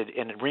conflicted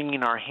and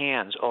wringing our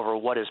hands over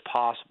what is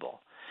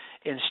possible.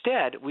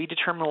 Instead, we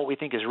determine what we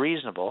think is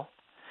reasonable,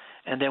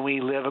 and then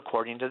we live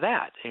according to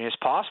that. And it's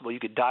possible you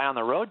could die on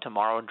the road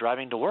tomorrow and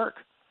driving to work.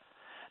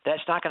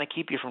 That's not going to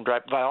keep you from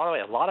driving. By the way,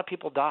 a lot of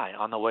people die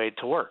on the way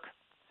to work.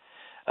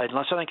 In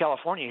Southern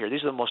California here,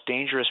 these are the most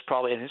dangerous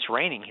probably, and it's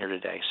raining here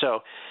today.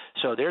 So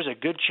there's a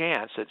good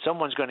chance that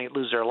someone's going to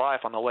lose their life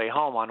on the way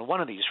home on one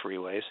of these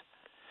freeways.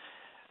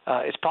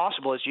 It's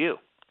possible it's you.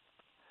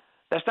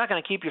 That's not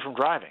going to keep you from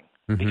driving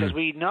because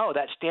we know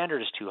that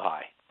standard is too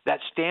high. That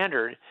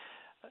standard,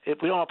 if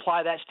we don't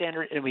apply that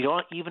standard, and we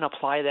don't even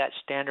apply that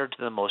standard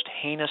to the most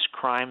heinous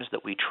crimes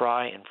that we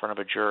try in front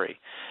of a jury,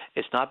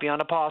 it's not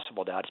beyond a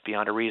possible doubt, it's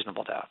beyond a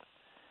reasonable doubt.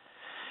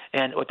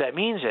 And what that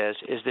means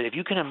is that if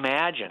you can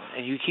imagine,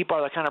 and you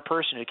are the kind of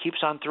person who keeps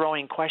on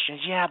throwing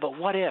questions, but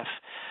what if?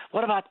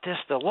 What about this,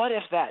 though? What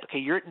if that? Okay,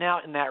 you're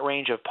now in that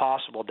range of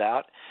possible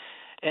doubt.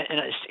 And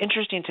it's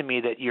interesting to me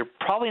that you're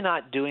probably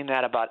not doing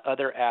that about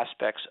other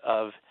aspects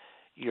of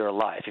your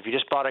life. If you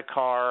just bought a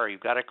car or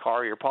you've got a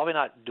car, you're probably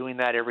not doing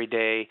that every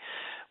day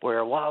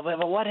where, well,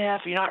 what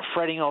if you're not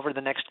fretting over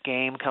the next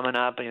game coming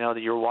up,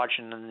 that you're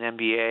watching in the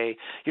NBA.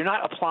 You're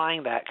not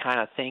applying that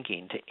kind of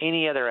thinking to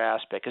any other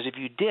aspect, because if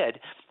you did,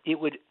 it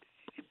would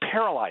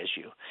paralyze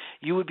you.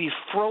 You would be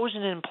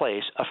frozen in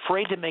place,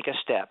 afraid to make a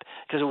step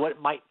because of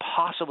what might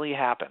possibly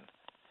happen.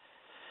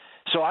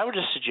 So I would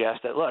just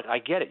suggest that, look, I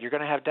get it. You're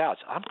going to have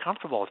doubts. I'm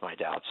comfortable with my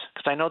doubts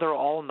because I know they're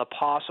all in the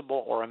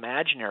possible or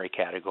imaginary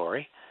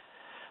category.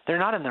 They're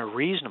not in the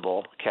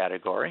reasonable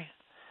category.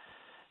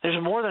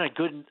 There's more than a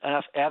good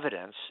enough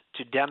evidence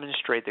to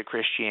demonstrate that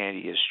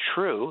Christianity is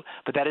true,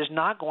 but that is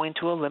not going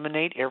to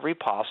eliminate every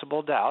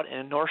possible doubt,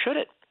 and nor should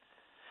it.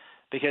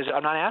 Because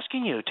I'm not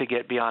asking you to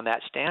get beyond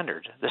that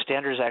standard. The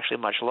standard is actually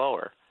much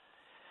lower.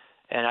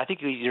 And I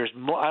think there's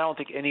more. I don't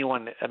think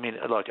anyone. I mean,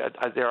 look,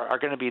 there are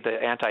going to be the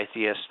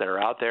anti-theists that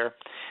are out there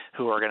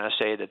who are going to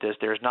say that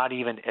there's not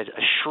even a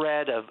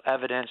shred of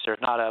evidence. There's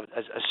not a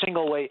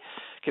single way.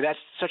 Okay, that's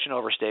such an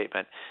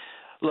overstatement.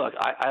 Look,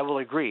 I will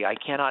agree. I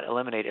cannot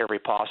eliminate every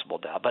possible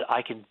doubt, but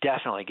I can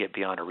definitely get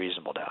beyond a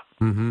reasonable doubt.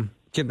 Mm-hmm.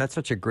 Jim, that's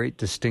such a great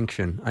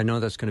distinction. I know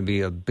that's going to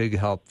be a big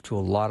help to a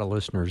lot of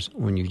listeners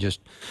when you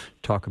just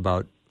talk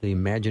about the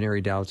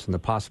imaginary doubts and the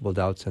possible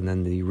doubts and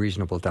then the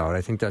reasonable doubt.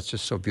 I think that's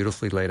just so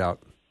beautifully laid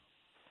out.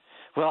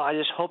 Well, I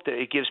just hope that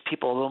it gives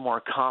people a little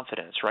more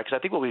confidence, right? Because I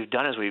think what we've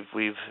done is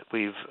we've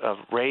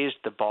raised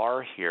the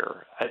bar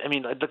here. I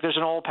mean, there's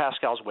an old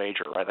Pascal's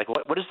wager, right? Like,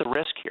 what is the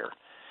risk here?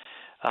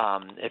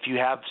 If you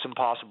have some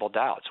possible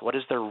doubts, what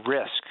is the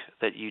risk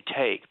that you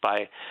take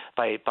by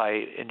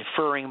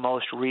inferring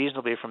most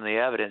reasonably from the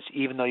evidence,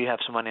 even though you have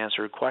some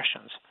unanswered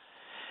questions?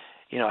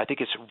 I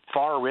think it's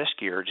far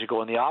riskier to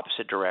go in the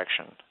opposite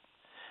direction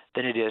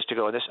than it is to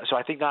go this. So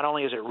I think not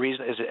only is it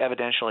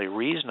evidentially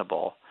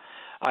reasonable,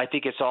 I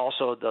think it's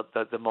also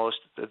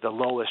the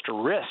lowest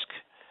risk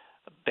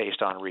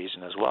based on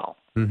reason as well.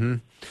 Mm-hmm.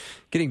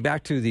 Getting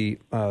back to the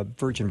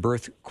virgin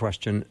birth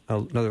question,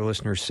 another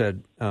listener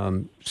said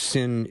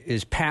sin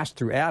is passed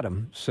through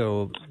Adam,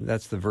 so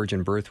that's the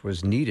virgin birth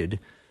was needed.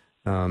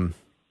 Of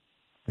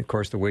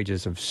course, the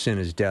wages of sin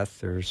is death.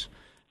 There's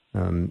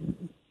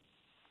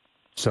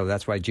so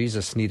that's why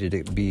Jesus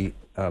needed to be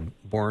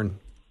born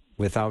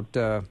without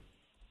the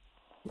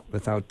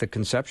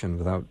conception,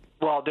 without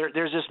Well,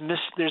 there's this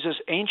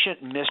ancient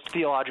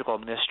theological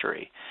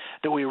mystery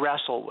that we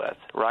wrestle with,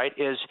 right?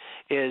 Is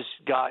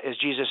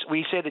Jesus?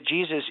 We say that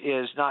Jesus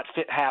is not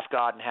half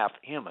God and half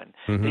human.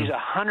 Mm-hmm. He's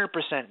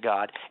 100%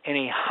 God and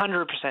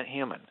 100%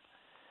 human.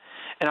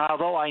 And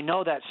although I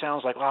know that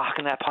sounds like, well, how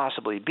can that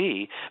possibly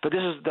be? But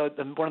this is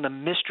one of the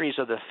mysteries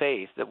of the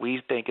faith that we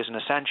think is an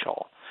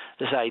essential.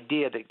 This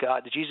idea that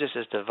Jesus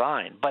is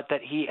divine, but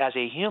that he, as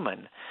a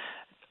human,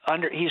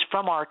 he's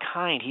from our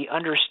kind. He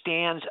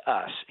understands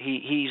us.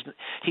 He's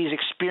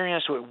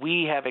experienced what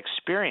we have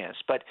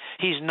experienced, but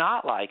he's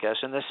not like us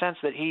in the sense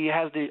that he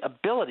has the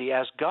ability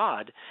as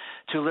God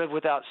to live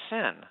without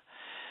sin.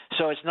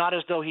 So it's not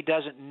as though he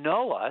doesn't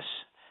know us.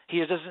 He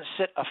doesn't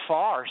sit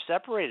afar,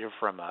 separated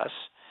from us,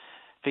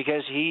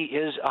 because he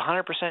is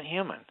 100%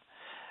 human.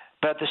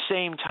 But at the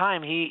same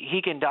time,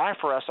 he can die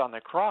for us on the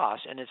cross,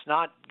 and it's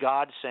not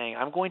God saying,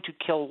 I'm going to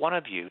kill one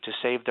of you to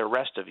save the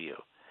rest of you.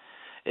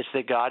 It's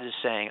that God is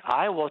saying,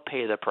 I will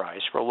pay the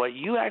price for what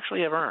you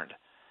actually have earned,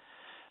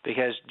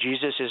 because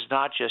Jesus is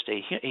not just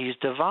he's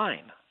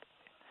divine.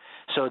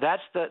 So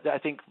that's I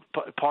think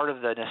part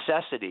of the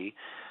necessity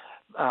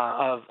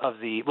of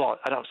the, well,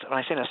 when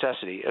I say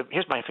necessity,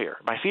 here's my fear.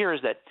 My fear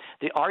is that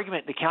the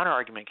counter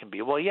argument can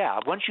be, well, yeah,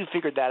 once you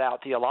figured that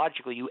out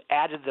theologically, you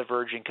added the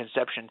virgin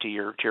conception to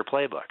your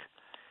playbook.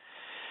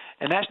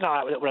 And that's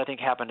not what I think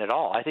happened at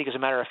all. I think, as a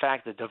matter of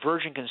fact, that the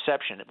virgin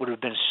conception would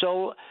have been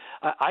so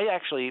 – I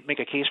actually make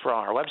a case for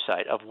on our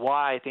website of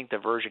why I think the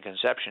virgin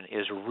conception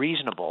is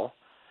reasonable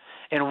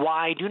and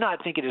why I do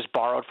not think it is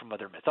borrowed from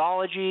other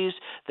mythologies,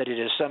 that it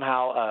is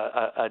somehow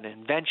an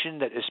invention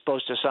that is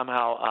supposed to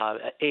somehow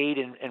aid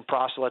in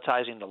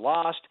proselytizing the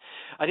lost.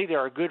 I think there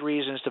are good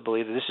reasons to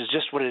believe that this is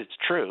just what it's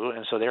true,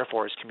 and so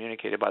therefore it's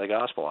communicated by the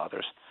gospel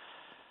authors.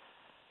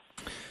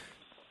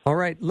 All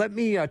right, let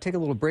me take a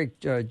little break.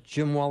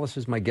 Jim Wallace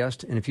is my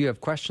guest, and if you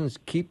have questions,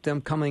 keep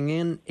them coming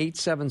in,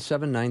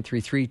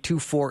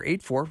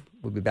 877-933-2484.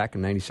 We'll be back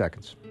in 90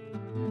 seconds.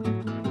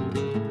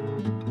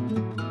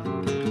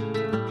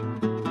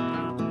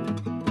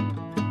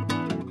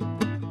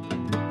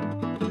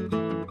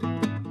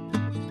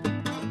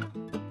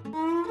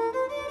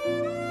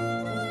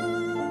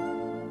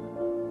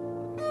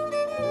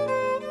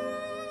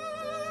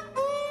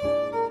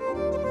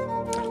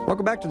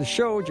 Welcome back to the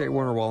show. J.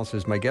 Warner Wallace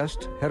is my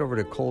guest. Head over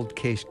to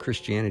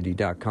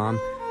coldcasechristianity.com.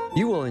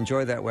 You will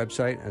enjoy that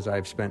website, as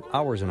I've spent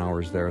hours and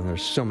hours there. And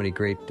there's so many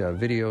great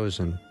videos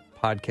and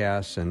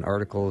podcasts and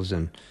articles.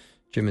 And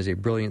Jim is a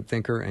brilliant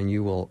thinker, and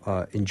you will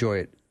enjoy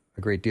it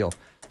a great deal.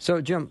 So,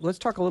 Jim, let's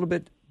talk a little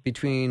bit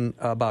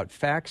about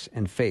facts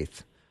and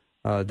faith.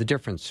 The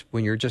difference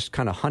when you're just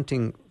kind of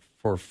hunting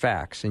for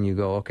facts and you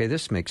go, okay,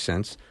 this makes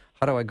sense.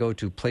 How do I go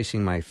to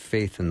placing my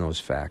faith in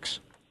those facts?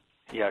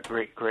 Yeah,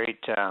 great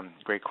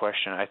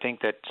question. I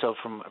think that, so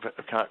from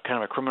kind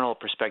of a criminal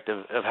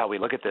perspective of how we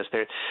look at this,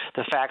 the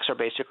facts are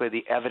basically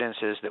the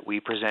evidences that we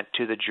present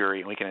to the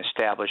jury, and we can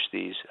establish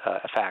these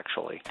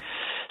factually.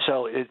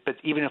 So, but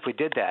even if we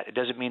did that, it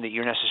doesn't mean that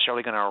you're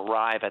necessarily going to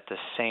arrive at the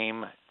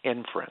same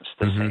inference,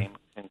 the same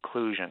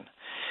conclusion.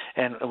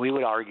 And we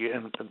would argue,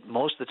 and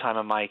most of the time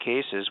in my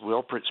cases,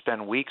 we'll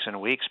spend weeks and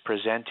weeks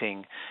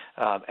presenting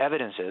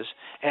evidences,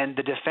 and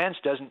the defense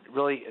doesn't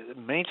really,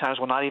 many times,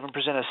 will not even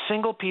present a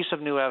single piece of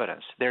new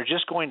evidence. They're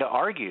just going to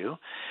argue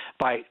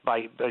by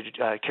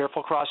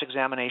careful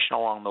cross-examination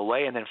along the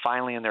way, and then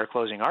finally in their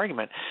closing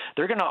argument,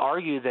 they're going to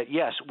argue that,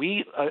 yes,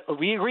 we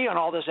agree on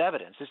all this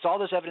evidence. All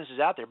this evidence is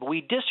out there, but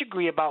we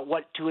disagree about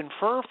what to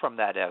infer from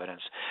that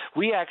evidence.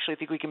 We actually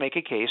think we can make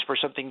a case for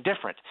something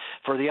different,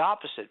 for the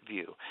opposite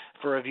view,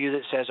 for a view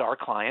that says our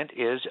client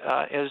is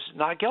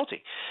not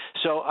guilty.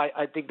 So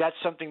I think that's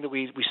something that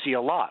we see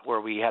a lot, where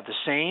we have the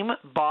same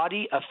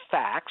body of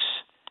facts,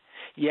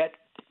 yet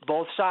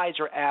both sides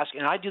are asked,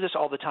 and I do this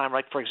all the time.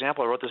 Like, for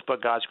example, I wrote this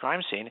book, God's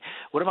Crime Scene.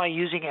 What am I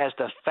using as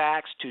the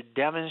facts to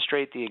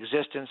demonstrate the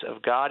existence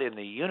of God in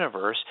the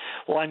universe?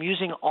 Well, I'm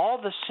using all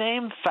the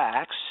same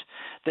facts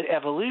that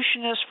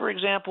evolutionists, for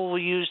example, will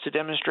use to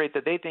demonstrate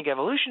that they think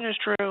evolution is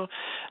true.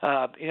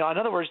 In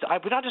other words,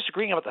 we're not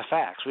disagreeing about the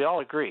facts. We all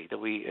agree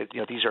that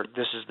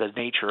this is the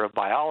nature of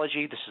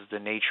biology. This is the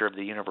nature of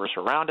the universe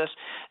around us.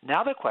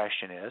 Now the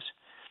question is,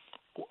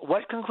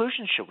 what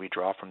conclusions should we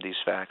draw from these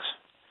facts?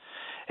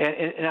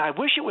 And I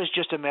wish it was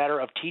just a matter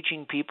of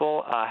teaching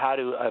people how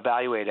to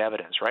evaluate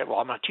evidence, right? Well,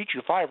 I'm going to teach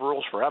you 5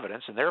 rules for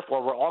evidence, and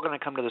therefore we're all going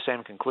to come to the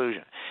same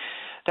conclusion.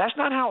 That's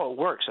not how it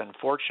works,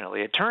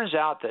 unfortunately. It turns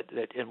out that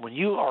when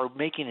you are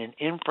making an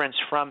inference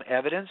from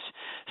evidence,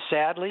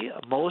 sadly,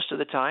 most of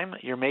the time,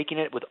 you're making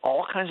it with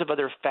all kinds of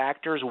other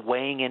factors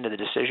weighing into the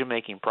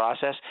decision-making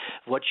process,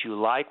 what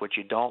you like, what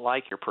you don't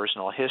like, your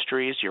personal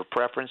histories, your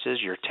preferences,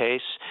 your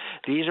tastes.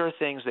 These are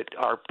things that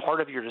are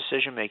part of your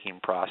decision-making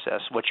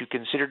process. What you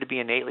consider to be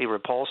innately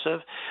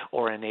repulsive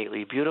or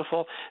innately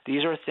beautiful,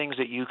 these are things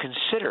that you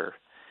consider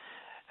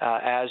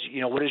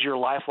what is your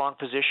lifelong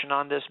position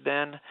on this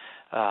been?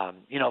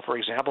 For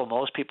example,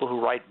 most people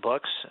who write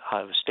books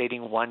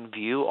stating one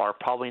view are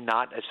probably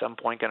not at some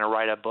point going to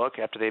write a book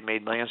after they've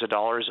made millions of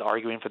dollars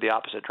arguing for the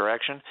opposite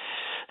direction.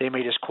 They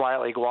may just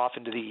quietly go off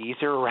into the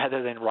ether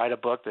rather than write a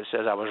book that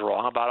says I was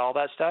wrong about all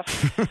that stuff.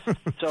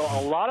 So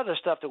a lot of the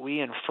stuff that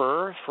we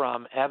infer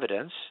from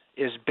evidence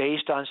is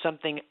based on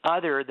something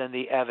other than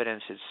the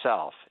evidence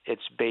itself.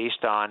 It's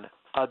based on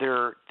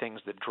other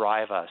things that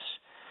drive us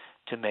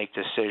to make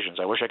decisions.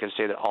 I wish I could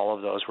say that all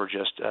of those were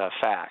just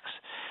facts.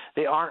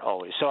 They aren't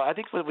always. So I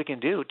think what we can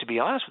do, to be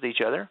honest with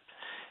each other,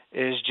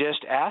 is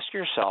just ask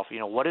yourself,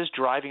 what is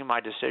driving my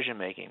decision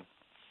making?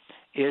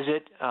 Is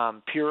it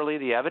purely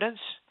the evidence?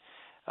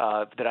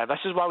 This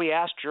is why we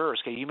ask jurors.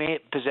 Okay, you may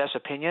possess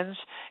opinions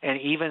and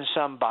even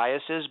some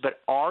biases, but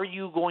are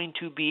you going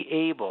to be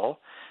able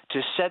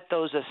to set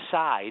those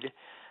aside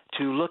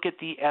to look at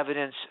the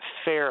evidence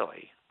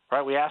fairly?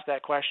 Right? We ask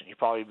that question.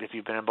 If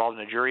you've been involved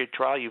in a jury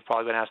trial, you've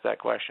probably been asked that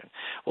question.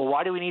 Well,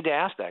 why do we need to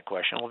ask that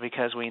question? Well,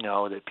 because we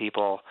know that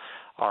people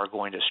are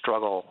going to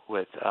struggle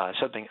with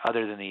something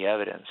other than the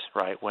evidence,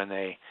 right? When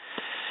they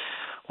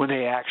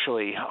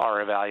actually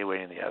are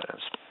evaluating the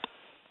evidence.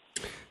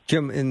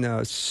 Jim, in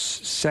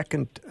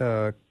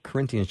 2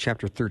 Corinthians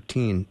chapter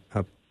 13,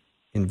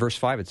 in verse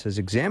 5, it says,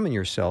 "Examine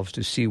yourselves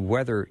to see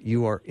whether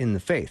you are in the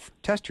faith.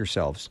 Test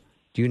yourselves.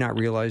 Do you not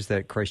realize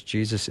that Christ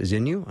Jesus is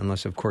in you,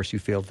 unless, of course, you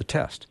fail the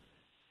test?"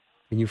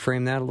 Can you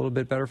frame that a little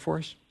bit better for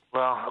us?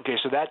 Well, okay,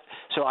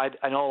 so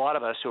I know a lot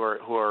of us who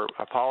are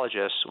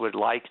apologists would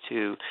like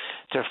to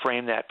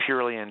frame that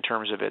purely in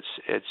terms of its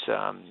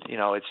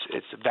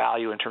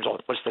value in terms of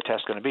what's the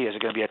test going to be? Is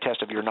it going to be a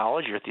test of your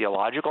knowledge, your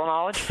theological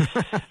knowledge?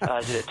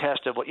 Is it a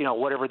test of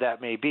whatever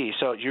that may be?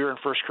 So you're in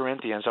 1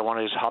 Corinthians. I want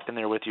to just hop in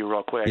there with you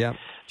real quick. Yeah,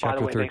 chapter By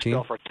the way, 13. Thanks,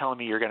 Bill, for telling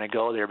me you're going to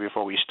go there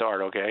before we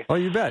start. Okay. Oh,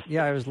 you bet.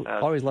 Yeah, I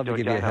always love to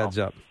give you a heads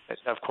up.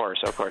 Of course.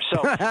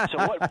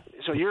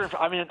 So you're.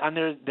 I'm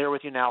there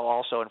with you now.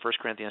 Also in 1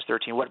 Corinthians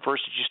 13. What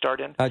verse did you start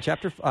in?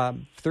 Chapter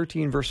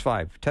 13, verse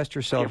 5. Test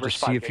yourselves to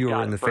see if you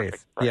are in the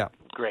faith. Right. Yeah.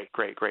 Great.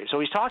 So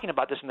he's talking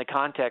about this in the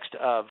context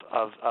of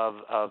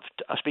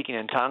speaking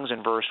in tongues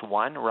in verse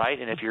 1, right?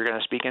 And if you're going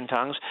to speak in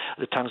tongues,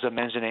 the tongues of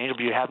men and angels,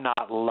 but you have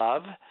not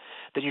love,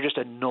 then you're just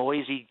a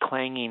noisy,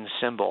 clanging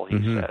cymbal, he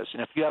says.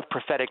 And if you have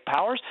prophetic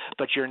powers,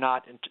 but you're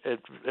not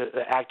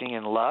acting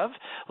in love,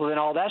 well, then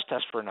all that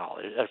stuff's for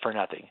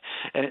nothing.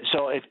 And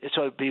so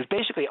he's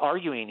basically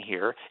arguing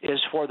here is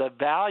for the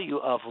value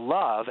of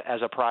love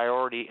as a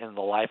priority in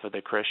the life of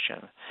the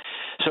Christian.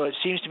 So it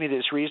seems to me that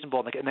it's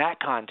reasonable in that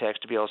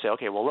context to be able to say,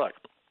 okay, well, look,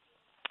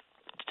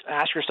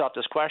 ask yourself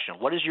this question.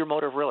 What is your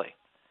motive really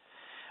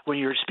when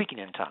you're speaking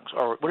in tongues?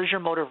 Or what is your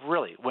motive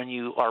really when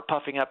you are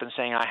puffing up and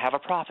saying, I have a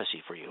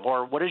prophecy for you?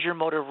 Or what is your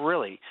motive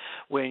really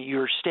when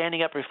you're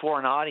standing up before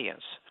an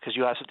audience because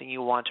you have something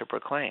you want to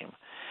proclaim?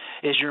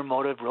 Is your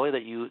motive really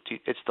that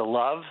it's the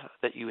love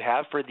that you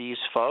have for these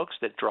folks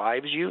that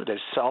drives you, the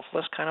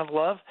selfless kind of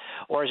love?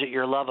 Or is it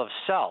your love of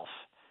self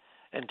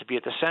and to be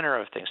at the center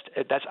of things?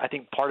 That's, I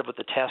think, part of what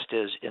the test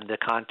is in the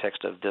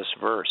context of this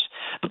verse.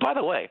 But by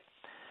the way,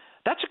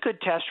 that's a good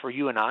test for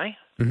you and I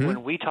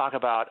when we talk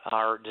about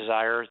our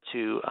desire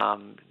to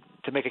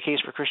make a case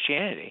for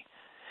Christianity.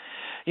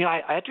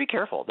 I have to be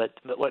careful that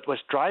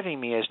what's driving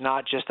me is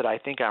not just that I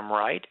think I'm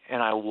right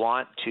and I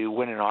want to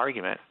win an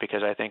argument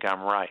because I think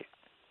I'm right.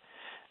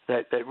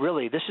 That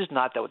really this is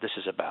not what this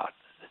is about.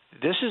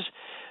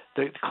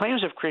 The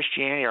claims of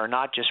Christianity are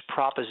not just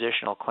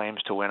propositional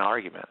claims to win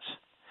arguments,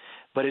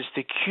 but it's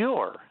the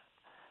cure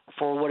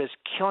for what is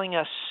killing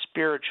us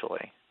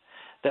spiritually.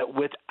 That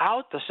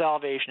without the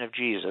salvation of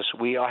Jesus,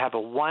 we have a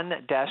one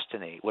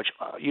destiny, which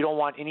you don't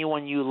want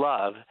anyone you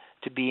love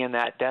to be in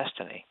that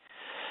destiny.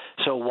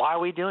 So why are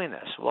we doing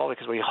this? Well,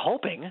 because we're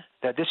hoping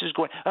that this is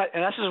going,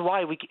 and this is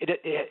why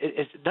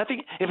it's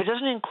nothing. If it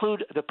doesn't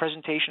include the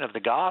presentation of the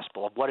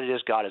gospel of what it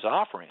is God is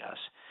offering us.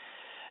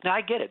 Now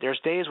I get it. There's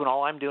days when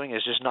all I'm doing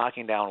is just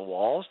knocking down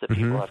walls that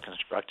people have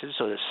constructed,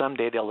 so that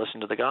someday they'll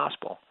listen to the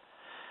gospel.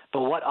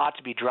 But what ought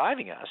to be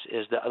driving us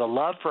is the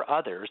love for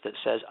others that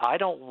says, I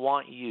don't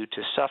want you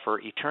to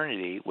suffer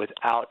eternity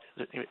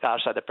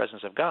outside the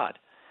presence of God.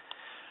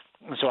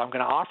 And so I'm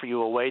going to offer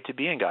you a way to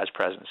be in God's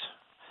presence.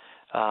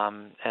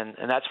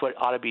 And that's what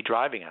ought to be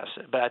driving us.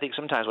 But I think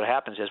sometimes what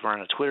happens is we're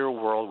in a Twitter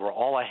world. We're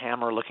all a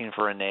hammer looking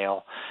for a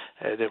nail.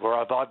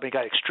 We've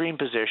got extreme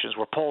positions.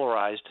 We're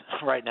polarized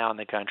right now in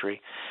the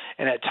country.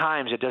 And at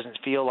times it doesn't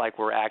feel like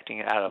we're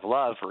acting out of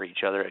love for each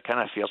other. It kind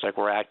of feels like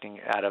we're acting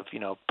out of,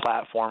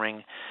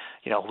 platforming.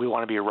 We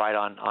want to be right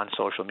on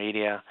social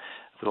media.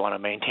 We want to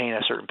maintain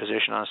a certain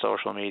position on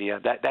social media.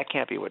 That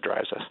can't be what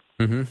drives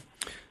us.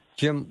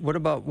 Jim, what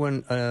about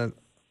when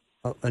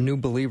a new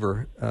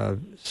believer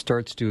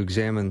starts to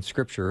examine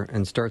Scripture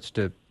and starts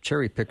to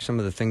cherry-pick some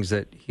of the things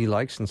that he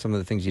likes and some of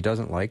the things he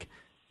doesn't like,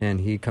 and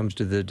he comes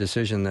to the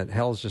decision that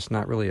hell's just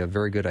not really a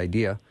very good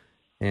idea,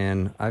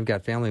 and I've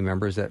got family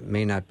members that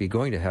may not be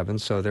going to heaven,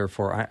 so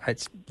therefore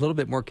it's a little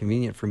bit more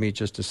convenient for me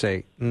just to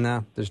say,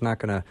 no, there's not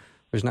going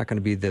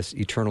to be this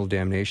eternal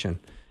damnation.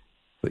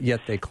 But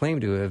yet they claim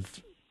to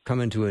have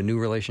come into a new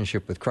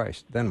relationship with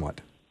Christ. Then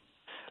what?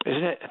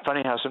 Isn't it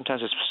funny how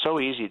sometimes it's so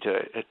easy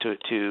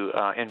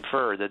to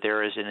infer that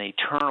there is an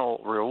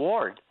eternal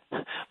reward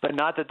but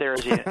not that there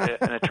is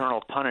an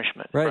eternal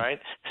punishment, right?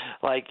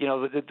 Like,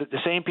 the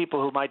same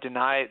people who might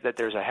deny that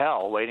there's a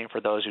hell waiting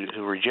for those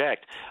who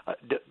reject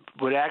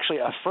would actually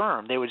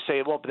affirm. They would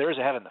say, well, there is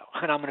a heaven, though,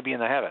 and I'm going to be in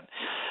the heaven.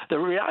 The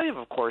reality,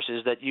 of course,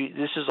 is that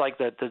this is like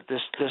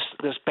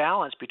this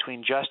balance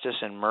between justice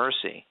and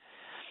mercy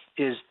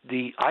is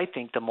I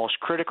think the most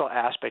critical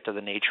aspect of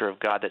the nature of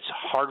God that's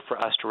hard for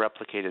us to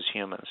replicate as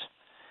humans.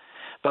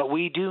 But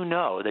we do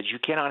know that you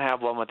cannot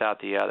have one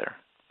without the other.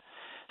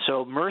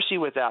 So mercy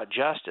without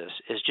justice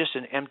is just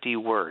an empty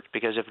word,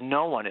 because if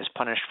no one is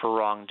punished for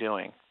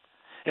wrongdoing,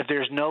 if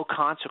there's no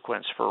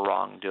consequence for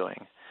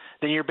wrongdoing,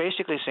 then you're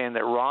basically saying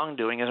that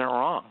wrongdoing isn't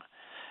wrong.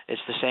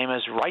 It's the same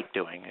as right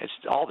doing. It's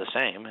all the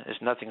same.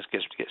 Nothing's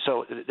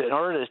so in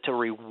order to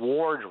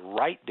reward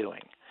right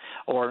doing,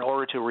 or in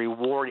order to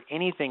reward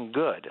anything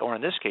good, or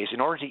in this case,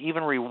 in order to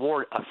even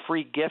reward a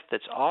free gift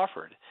that's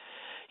offered,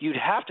 you'd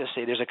have to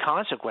say there's a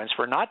consequence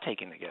for not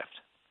taking the gift.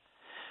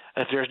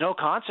 If there's no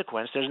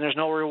consequence, there's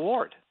no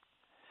reward.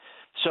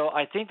 So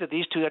I think that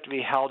these two have to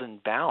be held in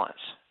balance.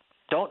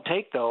 Don't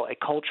take, though, a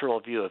cultural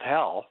view of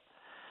hell,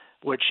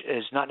 which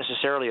is not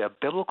necessarily a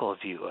biblical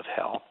view of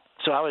hell.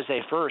 So I would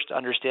say first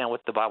understand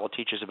what the Bible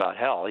teaches about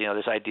hell.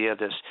 This idea of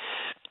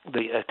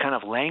the kind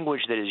of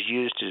language that is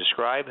used to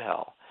describe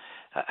hell.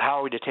 How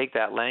are we to take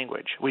that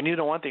language? We need to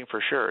know one thing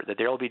for sure, that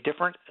there will be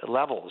different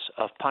levels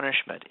of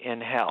punishment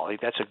in hell.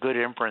 That's a good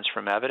inference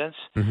from evidence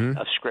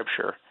of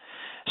Scripture.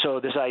 So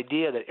this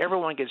idea that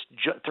everyone gets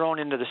thrown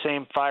into the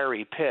same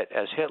fiery pit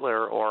as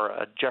Hitler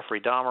or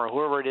Jeffrey Dahmer, or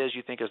whoever it is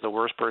you think is the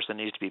worst person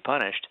that needs to be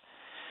punished,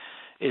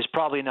 is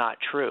probably not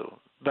true.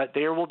 But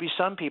there will be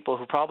some people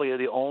who probably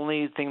the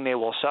only thing they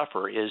will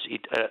suffer is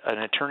an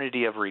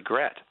eternity of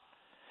regret,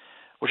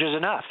 which is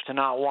enough to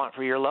not want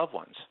for your loved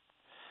ones.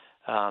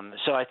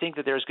 So I think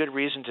that there's good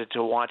reason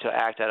to want to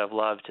act out of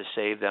love to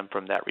save them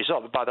from that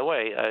result. But by the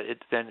way,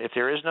 then if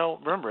there is no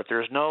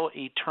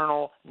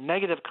eternal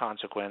negative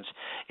consequence,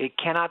 it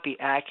cannot be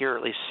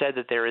accurately said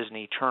that there is an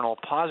eternal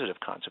positive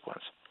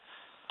consequence.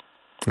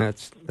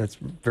 That's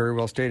very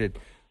well stated.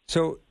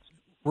 So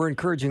we're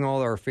encouraging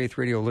all our Faith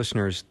Radio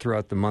listeners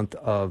throughout the month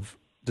of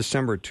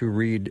December to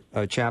read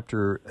a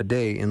chapter a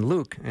day in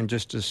Luke, and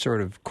just to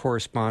sort of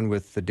correspond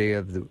with the day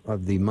of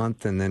the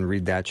month, and then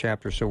read that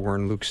chapter. So we're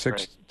in Luke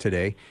 6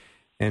 today,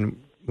 and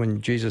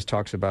when Jesus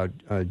talks about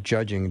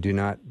judging, do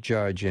not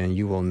judge, and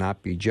you will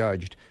not be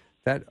judged,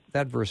 that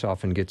verse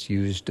often gets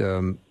used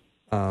out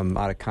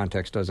of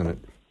context, doesn't it?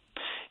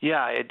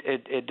 Yeah,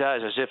 it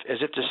does, as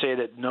if to say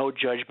that no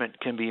judgment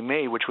can be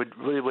made, which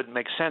wouldn't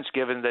make sense,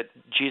 given that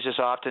Jesus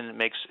often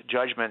makes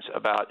judgments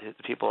about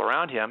the people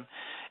around him,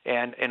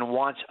 and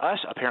wants us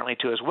apparently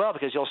to as well,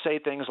 because he'll say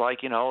things like,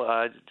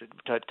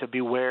 to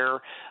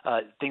beware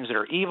things that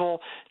are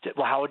evil.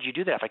 Well, how would you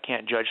do that if I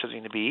can't judge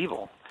something to be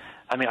evil?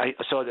 I mean,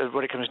 so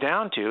what it comes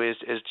down to is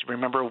to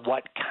remember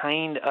what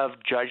kind of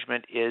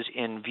judgment is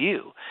in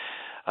view.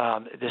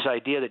 This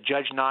idea that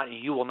judge not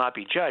and you will not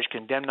be judged,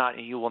 condemn not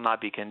and you will not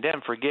be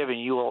condemned, forgive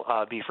and you will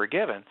be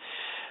forgiven.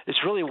 It's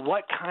really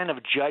what kind of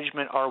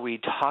judgment are we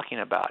talking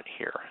about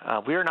here?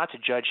 We are not to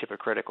judge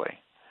hypocritically,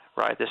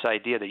 right? This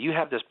idea that you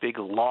have this big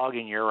log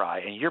in your eye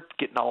and you're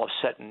getting all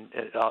upset and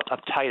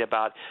uptight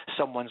about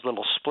someone's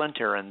little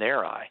splinter in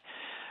their eye.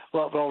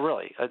 Well,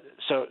 really.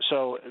 So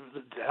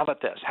how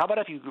about this? How about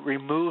if you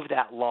remove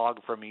that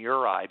log from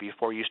your eye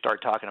before you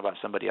start talking about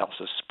somebody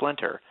else's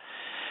splinter?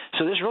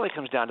 So this really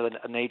comes down to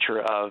the nature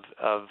of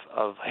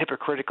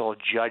hypocritical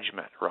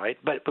judgment, right?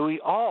 But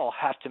we all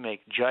have to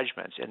make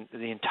judgments, and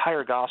the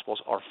entire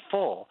Gospels are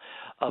full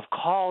of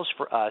calls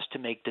for us to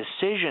make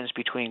decisions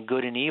between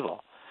good and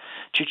evil,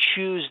 to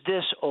choose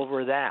this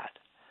over that.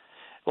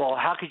 Well,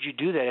 how could you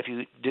do that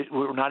if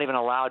we're not even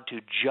allowed to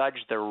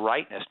judge the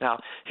rightness? Now,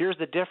 here's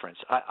the difference.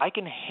 I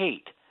can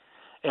hate,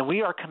 and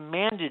we are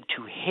commanded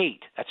to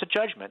hate, that's a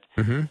judgment,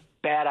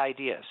 bad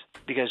ideas,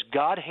 because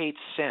God hates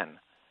sin.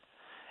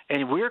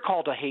 And we're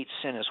called to hate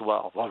sin as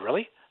well. Well,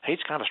 really?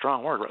 Hate's kind of a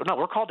strong word. No,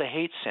 we're called to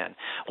hate sin.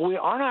 What we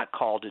are not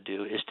called to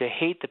do is to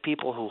hate the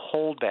people who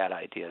hold bad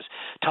ideas.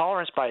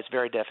 Tolerance, by its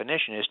very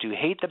definition, is to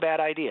hate the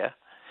bad idea,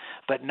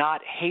 but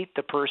not hate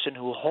the person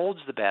who holds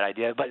the bad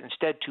idea, but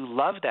instead to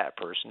love that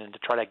person and to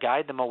try to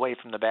guide them away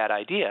from the bad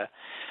idea.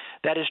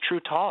 That is true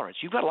tolerance.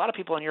 You've got a lot of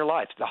people in your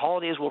life. The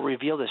holidays will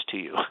reveal this to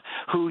you,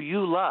 who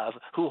you love,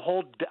 who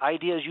hold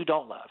ideas you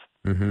don't love.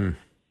 Mm-hmm.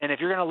 And if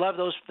you're going to love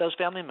those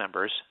family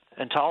members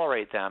and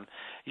tolerate them,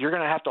 you're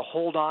going to have to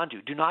hold on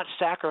to. Do not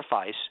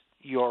sacrifice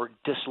your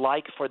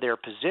dislike for their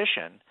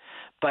position,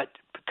 but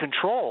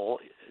control.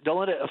 Don't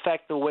let it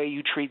affect the way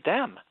you treat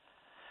them.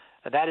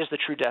 That is the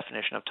true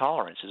definition of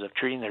tolerance, is of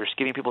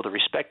giving people the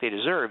respect they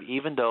deserve,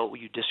 even though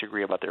you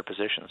disagree about their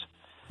positions.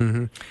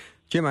 Mm-hmm.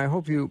 Jim, I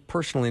hope you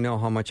personally know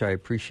how much I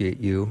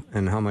appreciate you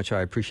and how much I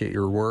appreciate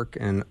your work,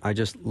 and I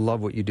just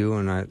love what you do,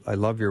 and I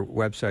love your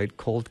website,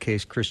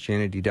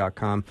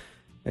 coldcasechristianity.com.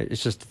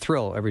 It's just a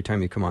thrill every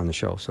time you come on the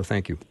show, so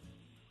thank you.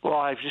 Well,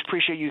 I just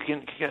appreciate you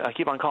can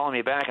keep on calling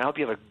me back. I hope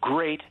you have a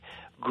great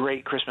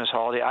great Christmas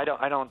holiday. I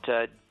don't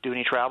do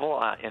any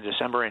travel in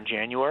December and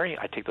January.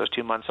 I take those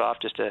 2 months off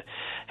just to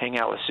hang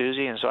out with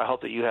Susie, and so I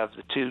hope that you have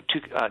the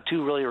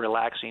two really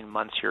relaxing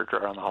months here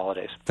around the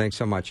holidays. Thanks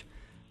so much.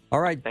 All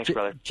right. Thanks,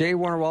 brother. J.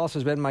 Warner Wallace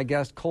has been my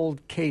guest,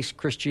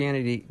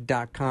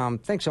 coldcasechristianity.com.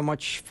 Thanks so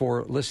much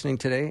for listening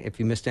today. If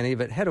you missed any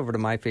of it, head over to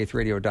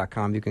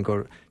myfaithradio.com. You can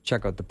go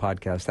check out the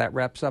podcast. That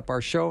wraps up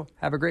our show.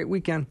 Have a great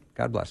weekend.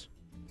 God bless.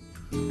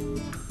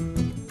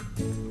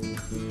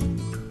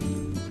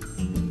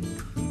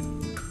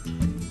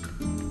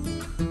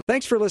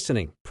 Thanks for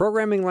listening.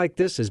 Programming like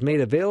this is made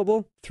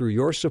available through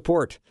your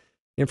support.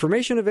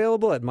 Information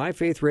available at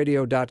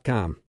myfaithradio.com.